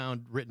I've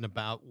found written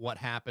about what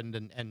happened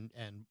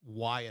and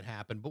why it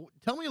happened. But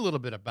tell me a little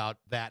bit about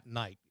that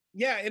night.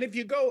 Yeah, and if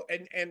you go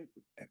and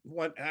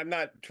one, I'm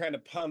not trying to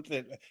pump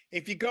it.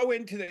 If you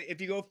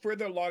go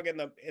further along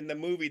in the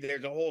movie,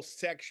 there's a whole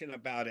section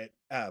about it.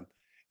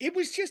 It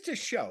was just a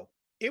show.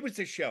 It was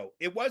a show.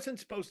 It wasn't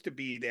supposed to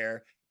be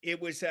there.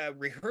 It was a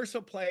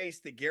rehearsal place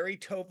that Gary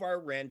Tovar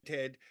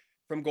rented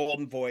from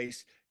Golden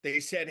Voice. They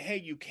said, "Hey,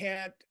 you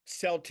can't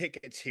sell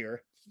tickets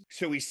here."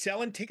 So he's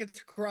selling tickets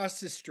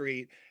across the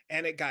street,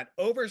 and it got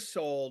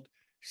oversold.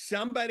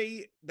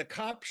 The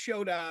cop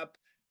showed up,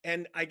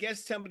 and I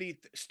guess somebody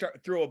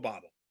threw a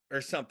bottle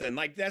or something.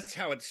 Like that's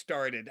how it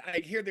started. I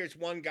hear there's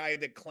one guy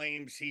that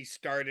claims he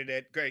started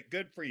it. Great,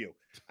 good for you.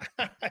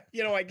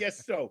 I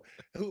guess so.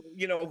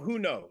 Who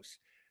knows?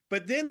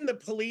 But then the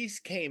police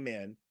came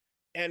in,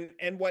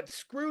 and what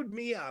screwed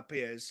me up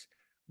is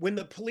when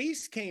the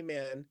police came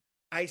in,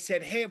 I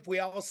said, "Hey, if we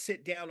all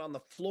sit down on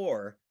the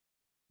floor,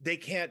 they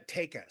can't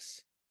take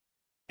us."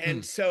 Hmm.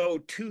 And so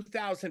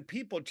 2,000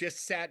 people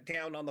just sat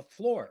down on the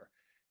floor.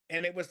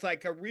 And it was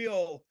like a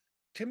real,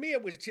 to me,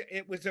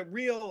 it was a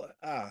real,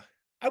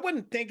 I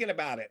wasn't thinking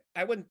about it.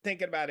 I wasn't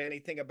thinking about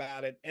anything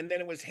about it. And then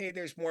it was, hey,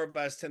 there's more of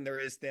us than there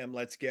is them.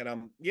 Let's get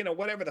them,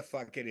 whatever the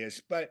fuck it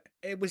is. But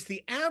it was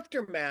the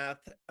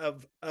aftermath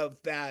of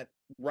that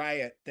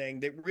riot thing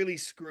that really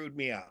screwed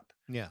me up.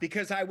 Yeah.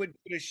 Because I would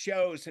go to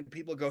shows and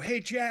people go, "Hey,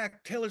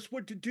 Jack, tell us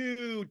what to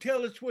do.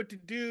 Tell us what to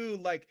do."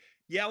 Like,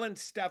 yelling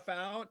stuff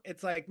out.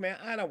 It's like, man,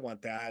 I don't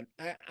want that.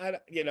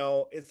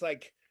 It's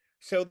like,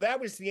 so that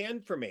was the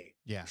end for me.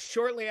 Yeah.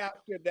 Shortly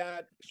after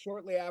that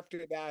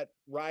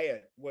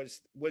riot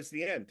was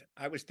the end.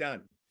 I was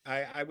done.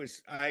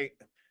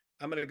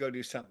 I'm gonna go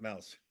do something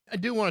else. I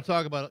do want to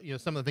talk about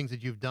some of the things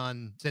that you've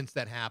done since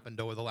that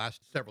happened over the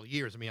last several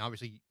years. I mean,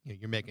 obviously,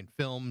 you're making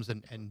films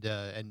and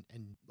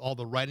all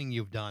the writing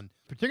you've done.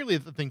 Particularly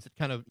the things that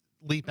kind of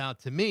leap out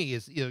to me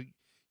is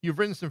you've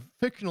written some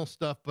fictional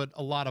stuff, but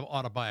a lot of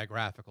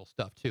autobiographical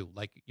stuff too,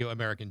 like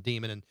American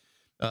Demon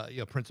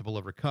and Principle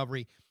of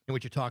Recovery, in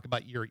which you talk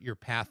about your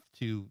path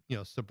to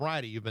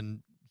sobriety. You've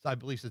been, I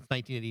believe, since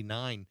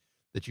 1989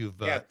 that you've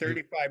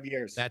 35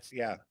 years. That's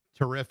yeah.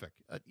 terrific.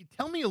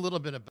 Tell me a little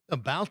bit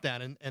about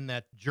that and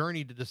that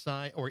journey to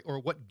decide, or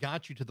what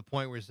got you to the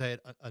point where you said,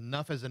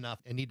 enough is enough.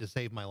 I need to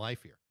save my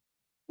life here."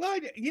 Well,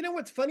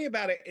 what's funny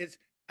about it is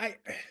I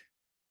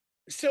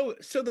so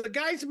the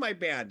guys in my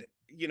band,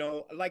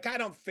 like I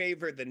don't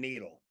favor the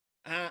needle.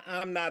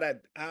 I'm not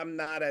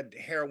a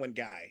heroin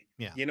guy.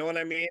 Yeah. You know what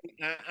I mean?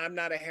 I'm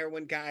not a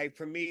heroin guy.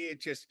 For me,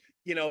 it's just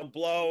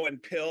blow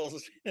and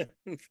pills.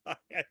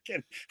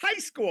 Fucking high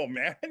school,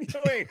 man.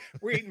 Hey,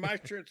 we're eating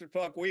mushrooms and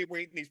fuck. We're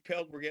eating these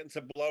pills. We're getting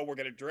some blow. We're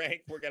gonna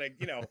drink. We're gonna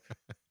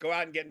go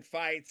out and get in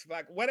fights.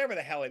 Fuck whatever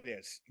the hell it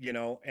is.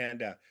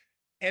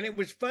 And it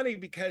was funny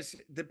because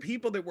the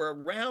people that were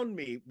around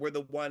me were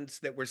the ones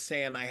that were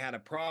saying I had a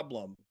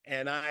problem,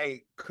 and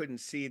I couldn't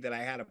see that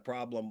I had a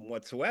problem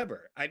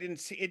whatsoever. I didn't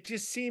see it.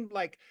 Just seemed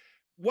like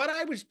what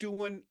I was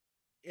doing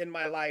in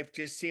my life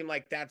just seemed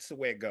like that's the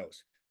way it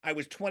goes. I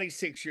was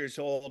 26 years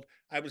old.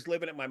 I was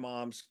living at my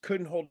mom's,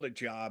 couldn't hold a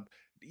job.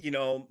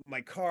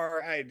 My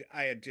car,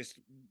 I had just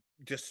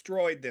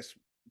destroyed this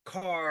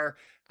car.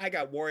 I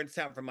got warrants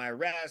out for my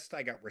arrest.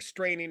 I got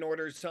restraining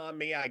orders on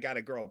me. I got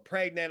a girl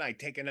pregnant. I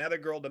take another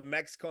girl to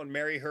Mexico and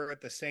marry her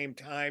at the same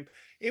time.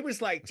 It was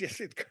like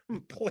just a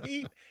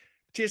complete,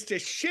 just a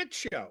shit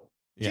show.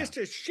 Yeah. Just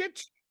a shit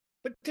show.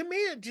 But to me,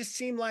 it just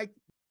seemed like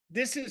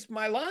this is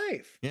my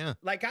life. Yeah.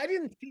 Like I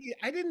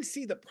didn't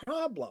see the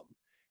problem.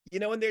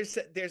 And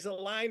there's a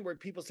line where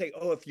people say,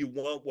 "Oh, if you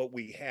want what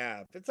we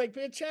have." It's like,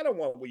 bitch, I don't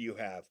want what you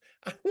have.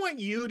 I want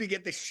you to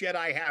get the shit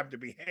I have to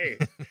behave.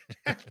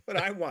 That's what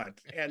I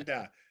want. And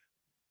and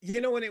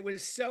it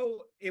was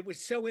so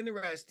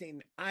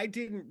interesting. I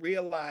didn't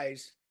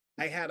realize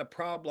I had a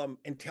problem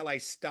until I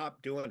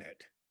stopped doing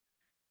it.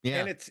 Yeah.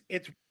 And it's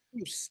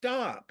you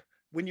stop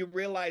when you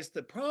realize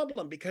the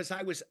problem, because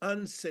I was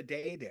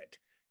unsedated.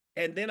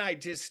 And then I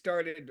just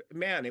started,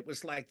 man, it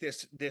was like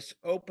this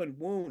open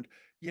wound.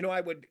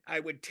 I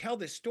would tell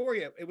this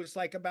story. It was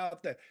like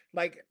about and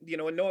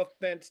no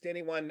offense to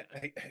anyone,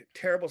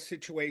 terrible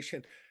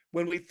situation.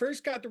 When we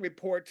first got the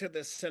report to the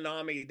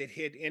tsunami that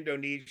hit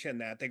Indonesia,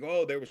 and that they go,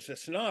 "Oh, there was a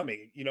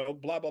tsunami,"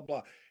 blah blah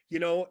blah,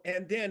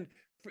 and then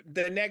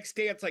the next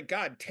day it's like,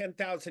 God,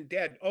 10,000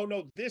 dead. Oh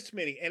no, this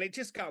many. And it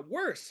just got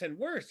worse and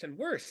worse and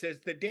worse as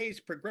the days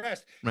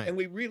progressed. Right. And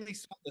we really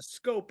saw the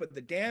scope of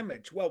the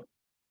damage. Well,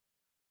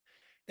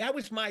 that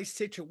was my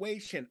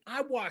situation.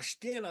 I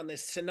washed in on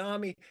this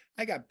tsunami.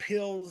 I got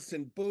pills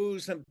and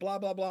booze and blah,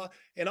 blah, blah.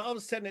 And all of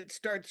a sudden it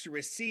starts to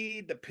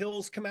recede. The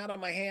pills come out of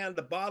my hand.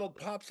 The bottle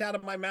pops out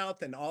of my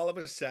mouth. And all of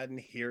a sudden,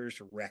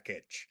 here's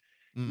wreckage.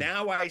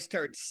 Now I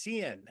start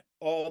seeing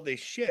all this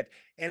shit.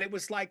 And it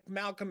was like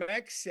Malcolm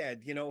X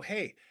said,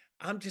 "Hey,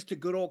 I'm just a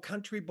good old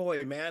country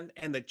boy, man.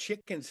 And the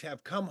chickens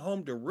have come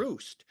home to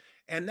roost."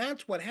 And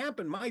that's what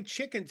happened. My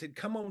chickens had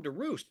come home to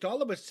roost.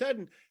 All of a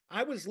sudden,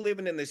 I was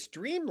living in this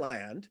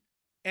dreamland,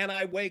 and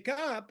I wake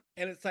up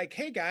and it's like,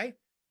 "Hey guy,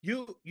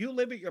 you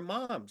live at your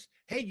mom's.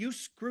 Hey, you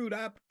screwed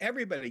up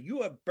everybody.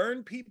 You have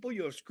burned people,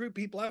 you have screwed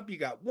people up, you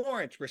got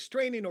warrants,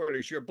 restraining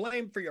orders, you're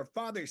blamed for your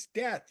father's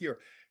death, you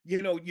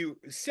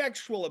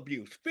sexual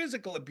abuse,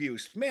 physical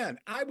abuse." Man,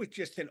 I was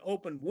just an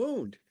open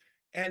wound.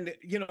 And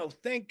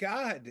thank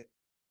God,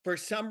 for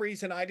some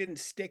reason I didn't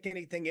stick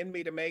anything in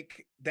me to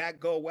make that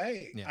go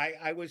away. Yeah.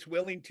 I was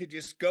willing to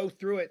just go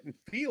through it and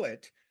feel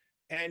it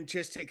and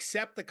just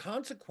accept the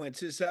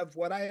consequences of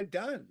what I had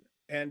done.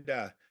 And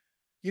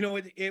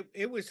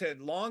it was a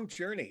long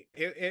journey.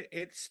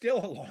 It's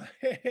still a long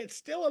it's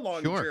still a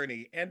long Sure.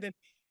 journey. And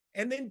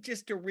then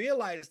just to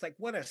realize like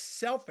what a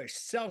selfish,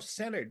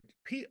 self-centered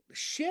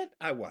shit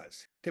I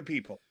was to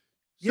people.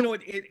 So-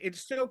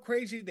 It's so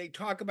crazy. They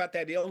talk about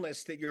that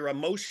illness, that you're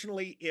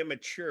emotionally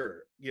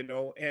immature,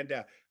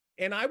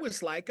 and I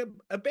was like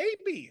a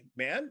baby,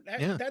 man.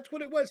 Yeah. That's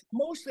what it was.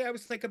 Mostly I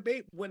was like a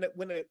baby. When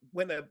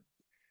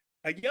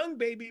a young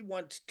baby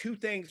wants two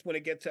things when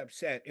it gets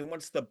upset. It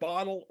wants the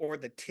bottle or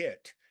the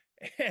tit.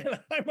 And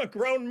I'm a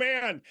grown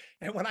man.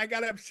 And when I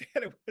got upset,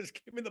 it was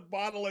give me the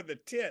bottle or the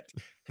tit.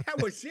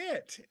 That was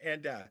it.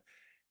 And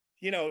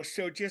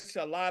so just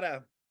a lot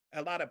of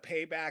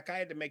payback. I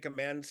had to make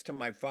amends to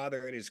my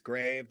father at his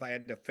grave. I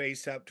had to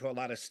face up to a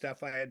lot of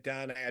stuff I had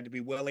done. I had to be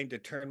willing to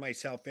turn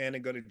myself in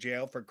and go to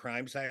jail for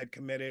crimes I had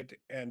committed.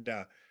 And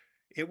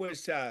it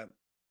was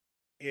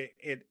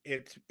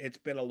it's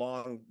been a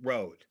long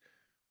road.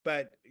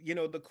 But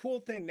the cool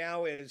thing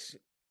now is,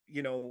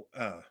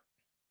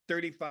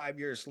 35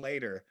 years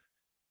later,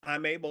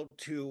 I'm able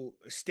to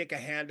stick a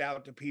hand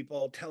out to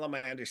people, tell them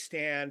I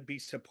understand, be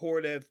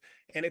supportive,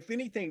 and if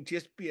anything,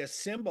 just be a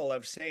symbol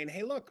of saying,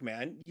 "Hey, look,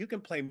 man, you can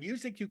play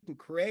music, you can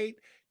create,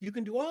 you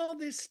can do all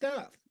this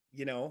stuff,"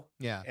 you know?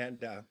 Yeah.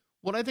 And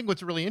Well, I think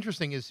what's really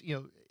interesting is,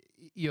 you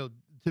know,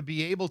 to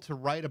be able to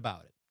write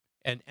about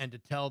it and to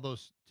tell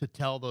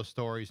those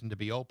stories and to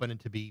be open and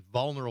to be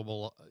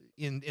vulnerable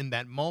in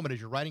that moment as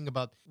you're writing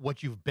about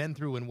what you've been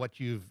through and what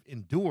you've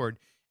endured,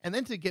 and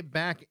then to get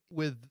back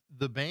with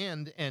the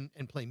band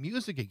and play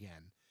music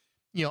again.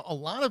 A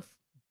lot of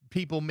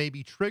people may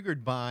be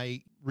triggered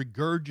by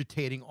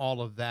regurgitating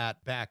all of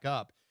that back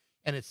up,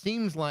 and it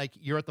seems like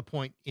you're at the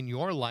point in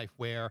your life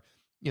where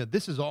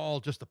this is all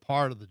just a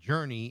part of the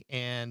journey,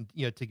 and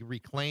to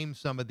reclaim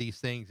some of these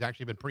things has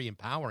actually been pretty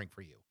empowering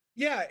for you.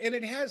 yeah, and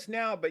it has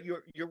now, but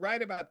you're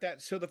right about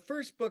that. So the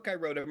first book I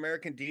wrote,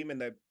 American Demon,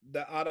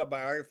 the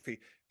autobiography,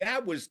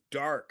 that was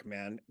dark,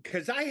 man,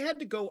 because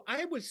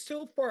I was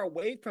so far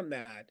away from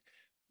that.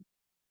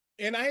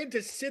 And I had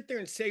to sit there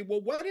and say,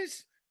 well, what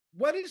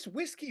does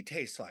whiskey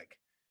taste like?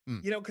 Hmm.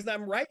 Because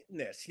I'm writing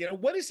this.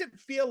 What does it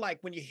feel like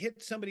when you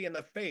hit somebody in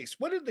the face?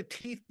 What do the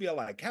teeth feel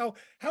like? How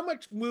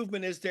much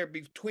movement is there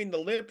between the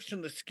lips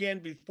and the skin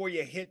before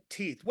you hit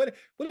teeth? What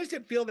does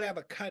it feel to have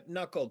a cut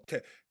knuckle,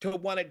 to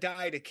want to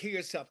die, to kill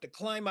yourself, to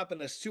climb up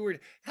in a sewer?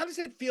 How does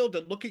it feel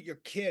to look at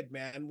your kid,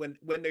 man, when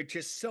they're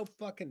just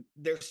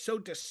they're so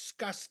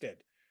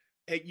disgusted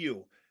at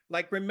you?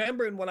 Like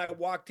remembering when I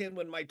walked in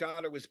when my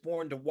daughter was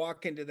born, to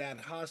walk into that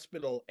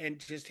hospital and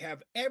just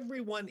have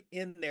everyone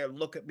in there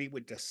look at me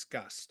with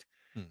disgust.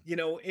 Hmm.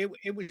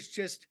 It was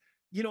just,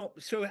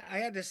 so I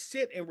had to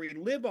sit and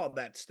relive all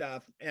that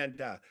stuff.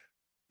 And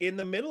in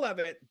the middle of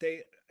it,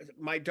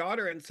 my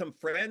daughter and some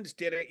friends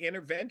did an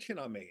intervention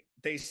on me.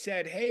 They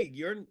said, "Hey,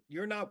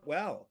 you're not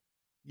well.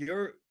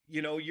 You're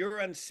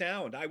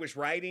unsound." I was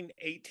writing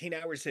 18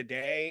 hours a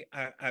day.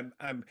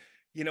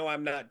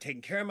 I'm not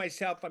taking care of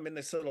myself. I'm in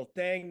this little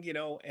thing,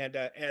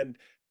 and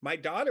my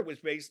daughter was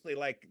basically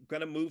like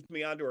gonna move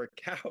me onto her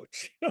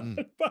couch, Hmm.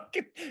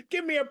 fucking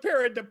give me a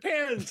pair of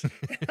Depends.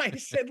 And I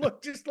said,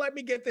 look, just let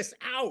me get this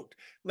out.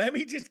 Let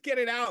me just get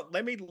it out.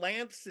 Let me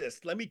lance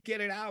this. Let me get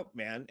it out,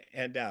 man.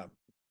 And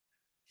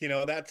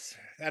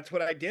that's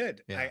what I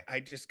did. Yeah. I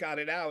just got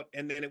it out,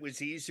 and then it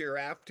was easier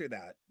after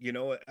that.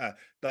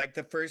 Like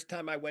the first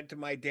time I went to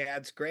my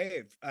dad's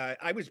grave,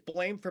 I was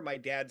blamed for my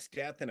dad's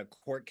death in a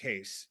court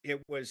case.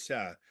 It was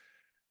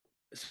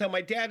so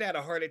my dad had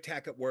a heart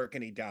attack at work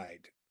and he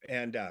died.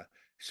 And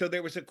so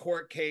there was a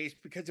court case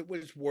because it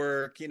was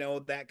work,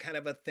 that kind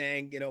of a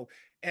thing,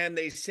 and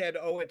they said,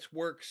 "Oh, it's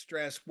work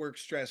stress, work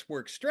stress,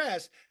 work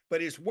stress."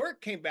 But his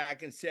work came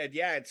back and said,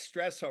 "Yeah, it's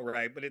stress, all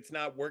right, but it's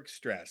not work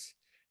stress."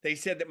 They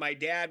said that my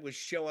dad was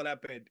showing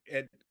up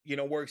at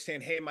work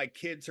saying, "Hey, my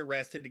kid's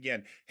arrested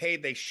again. Hey,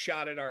 they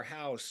shot at our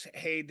house.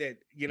 Hey, that,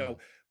 Hmm.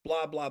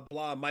 blah, blah,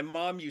 blah." My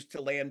mom used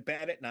to lay in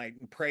bed at night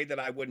and pray that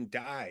I wouldn't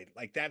die.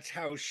 Like that's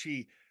how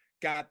she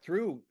got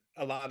through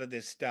a lot of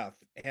this stuff.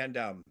 And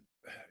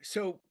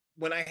so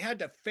when I had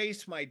to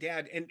face my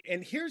dad,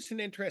 and here's an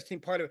interesting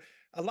part of it.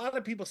 A lot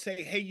of people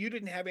say, "Hey, you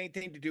didn't have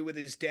anything to do with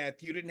his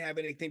death. You didn't have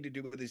anything to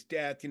do with his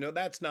death.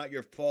 That's not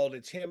your fault.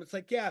 It's him." It's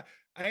like, yeah,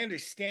 I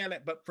understand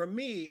it. But for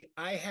me,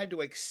 I had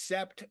to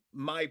accept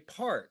my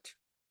part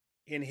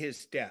in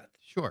his death,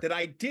 Sure. that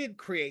I did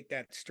create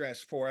that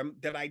stress for him,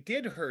 that I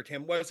did hurt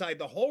him. Was I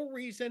the whole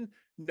reason?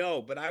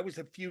 No, but I was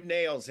a few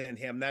nails in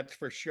him, that's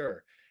for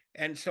sure.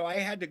 And so I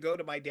had to go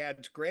to my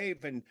dad's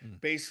grave and Hmm.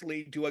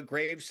 basically do a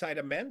graveside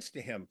amends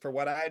to him for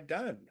what I had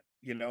done,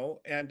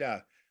 and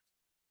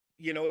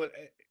you know,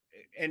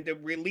 and to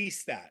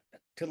release that,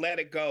 to let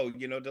it go,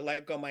 to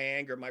let go my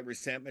anger, my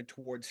resentment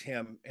towards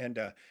him. And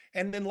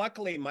then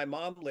luckily my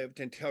mom lived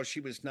until she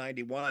was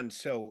 91.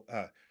 So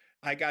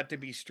I got to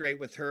be straight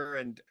with her.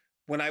 And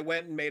when I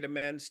went and made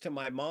amends to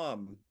my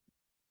mom,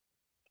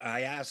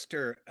 I asked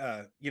her,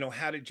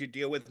 "How did you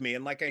deal with me?"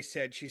 And like I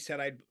said, she said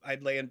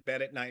I'd lay in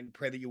bed at night and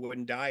pray that you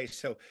wouldn't die.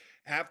 So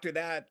after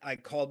that, I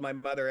called my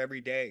mother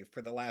every day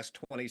for the last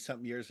 20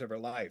 something years of her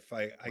life.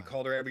 I Wow.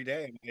 called her every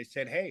day and I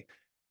said, "Hey,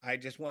 I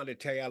just wanted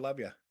to tell you I love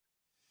you,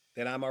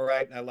 that I'm all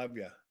right and I love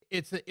you."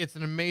 It's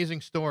an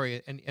amazing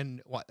story,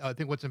 and I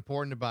think what's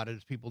important about it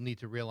is people need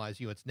to realize,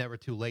 it's never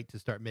too late to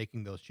start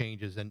making those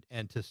changes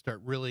and to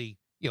start really,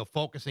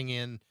 focusing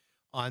in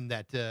on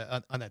that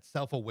on that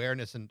self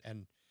awareness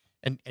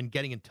and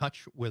getting in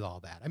touch with all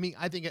that. I mean,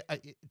 I think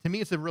to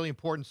me, it's a really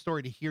important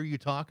story to hear you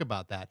talk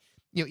about that.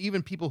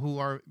 Even people who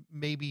are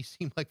maybe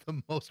seem like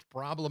the most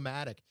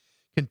problematic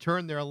can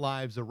turn their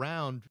lives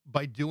around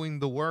by doing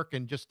the work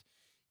and just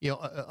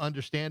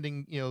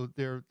understanding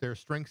their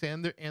strengths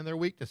and their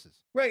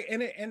weaknesses. Right,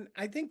 and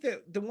I think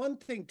that the one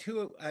thing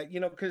too,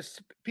 because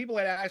people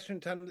had asked me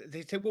time,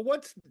 they say, "Well,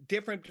 what's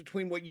different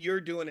between what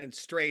you're doing and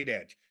straight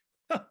edge?"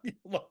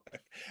 Look,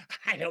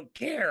 I don't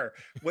care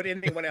what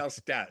anyone else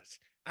does.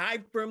 I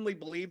firmly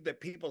believe that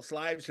people's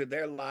lives are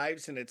their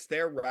lives, and it's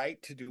their right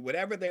to do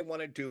whatever they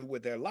want to do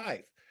with their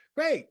life.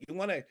 Great. You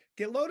want to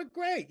get loaded?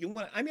 Great. You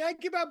want, I mean, I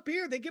give out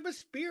beer. They give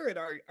us beer at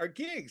our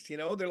gigs.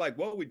 They're like,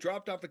 well, we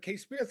dropped off a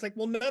case of beer. It's like,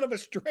 well, none of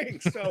us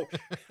drink. So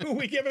who are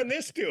we giving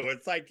this to?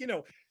 It's like,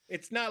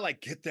 it's not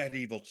like get that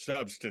evil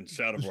substance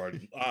out of our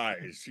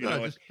eyes.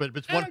 But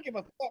it's I one. don't give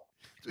a fuck.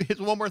 It's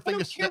one more I thing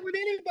don't to care what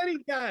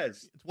anybody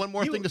does. It's one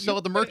more thing to sell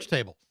at the merch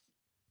table.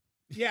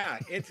 Yeah,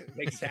 it's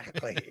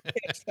exactly.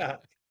 It's I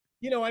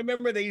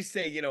remember they used to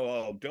say,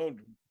 oh, don't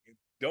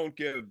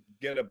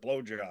get a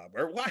blowjob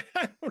or what?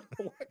 I don't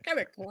know what kind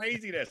of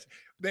craziness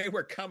they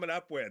were coming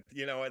up with.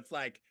 It's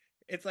like,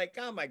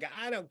 oh my God,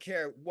 I don't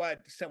care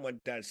what someone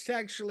does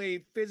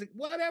sexually, physically,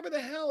 whatever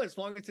the hell, as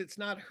long as it's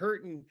not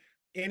hurting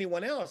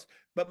anyone else.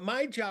 But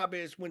my job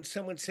is when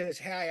someone says,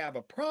 hey, I have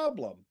a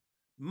problem,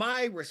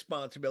 my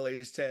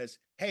responsibility says,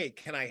 hey,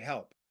 can I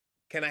help?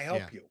 Can I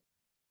help you?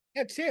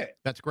 That's it.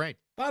 That's great.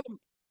 Bottom,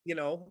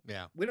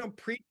 Yeah. we don't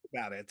preach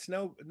about it. It's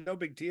no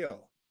big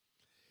deal.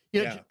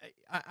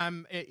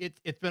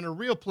 It's been a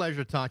real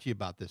pleasure to talk to you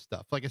about this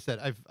stuff. Like I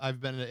said, I've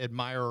been an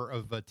admirer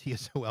of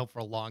TSOL for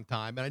a long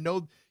time, and I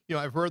know,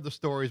 I've heard the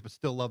stories, but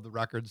still love the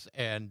records.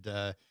 And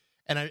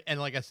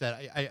like I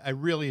said, I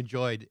really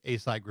enjoyed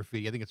A-Side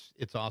Graffiti. I think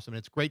it's awesome. And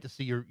it's great to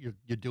see you're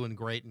doing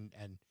great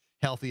and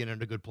healthy and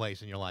in a good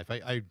place in your life.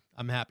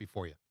 I'm happy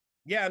for you.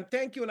 Yeah, and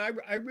thank you, and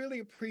I really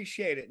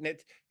appreciate it. And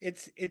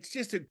it's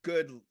just a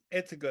good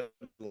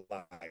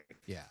life.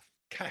 Yeah.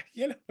 God,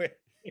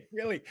 it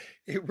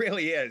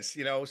really is.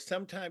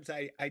 Sometimes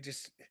I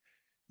just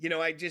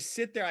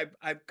sit there.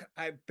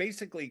 I've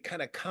basically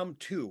kind of come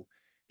to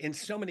in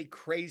so many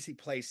crazy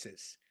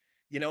places.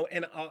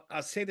 And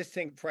I'll say this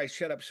thing before I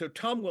shut up. So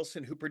Tom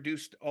Wilson, who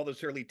produced all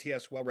those early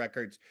TSOL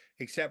records,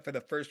 except for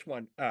the first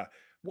one,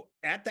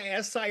 at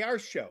the SIR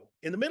show,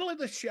 in the middle of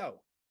the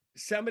show,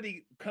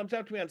 somebody comes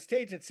up to me on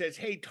stage and says,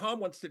 hey, Tom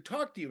wants to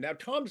talk to you. Now,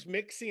 Tom's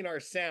mixing our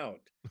sound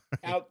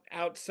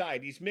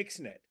outside. He's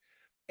mixing it.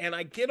 And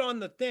I get on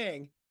the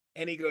thing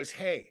and he goes,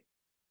 hey,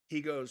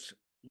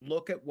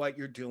 look at what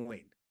you're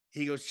doing.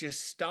 He goes,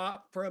 just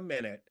stop for a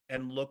minute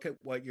and look at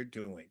what you're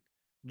doing.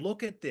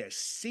 Look at this,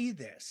 see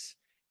this.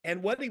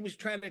 And what he was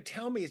trying to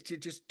tell me is to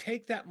just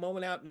take that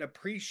moment out and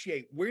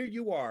appreciate where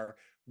you are,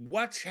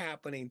 what's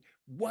happening,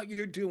 what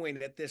you're doing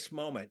at this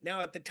moment.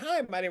 Now, at the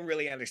time, I didn't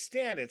really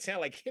understand. It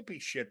sounded like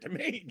hippie shit to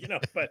me,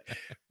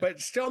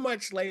 but so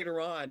much later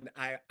on,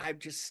 I've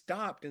just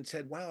stopped and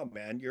said, wow,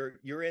 man,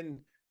 you're in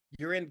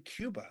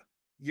Cuba.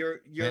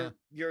 You're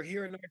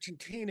here in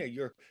Argentina.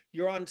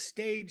 You're on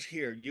stage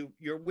here.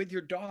 You're with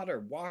your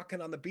daughter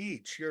walking on the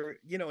beach.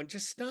 And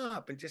just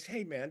stop and just,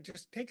 hey man,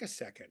 just take a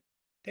second.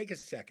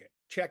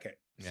 Check it.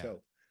 Yeah.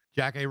 So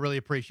Jack, I really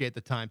appreciate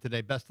the time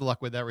today. Best of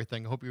luck with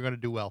everything. Hope you're going to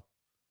do well.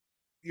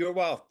 You're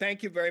well.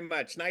 Thank you very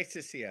much. Nice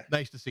to see you.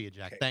 Nice to see you,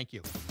 Jack. Okay. Thank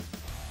you.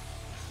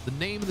 The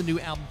name of the new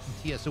album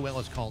from TSOL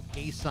is called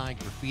A-Side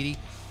Graffiti,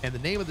 and the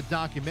name of the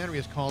documentary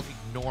is called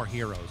Ignore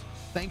Heroes.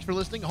 Thanks for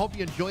listening. I hope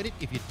you enjoyed it.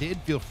 If you did,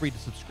 feel free to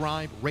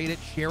subscribe, rate it,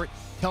 share it,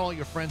 tell all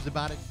your friends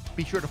about it.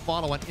 Be sure to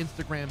follow on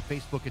Instagram,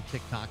 Facebook, and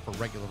TikTok for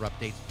regular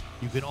updates.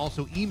 You can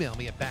also email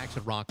me at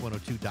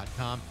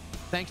bax@rock102.com.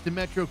 Thanks to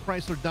Metro,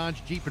 Chrysler,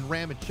 Dodge, Jeep, and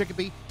Ram in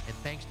Chicopee, and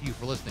thanks to you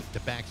for listening to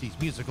Baxi's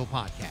Musical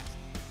Podcast.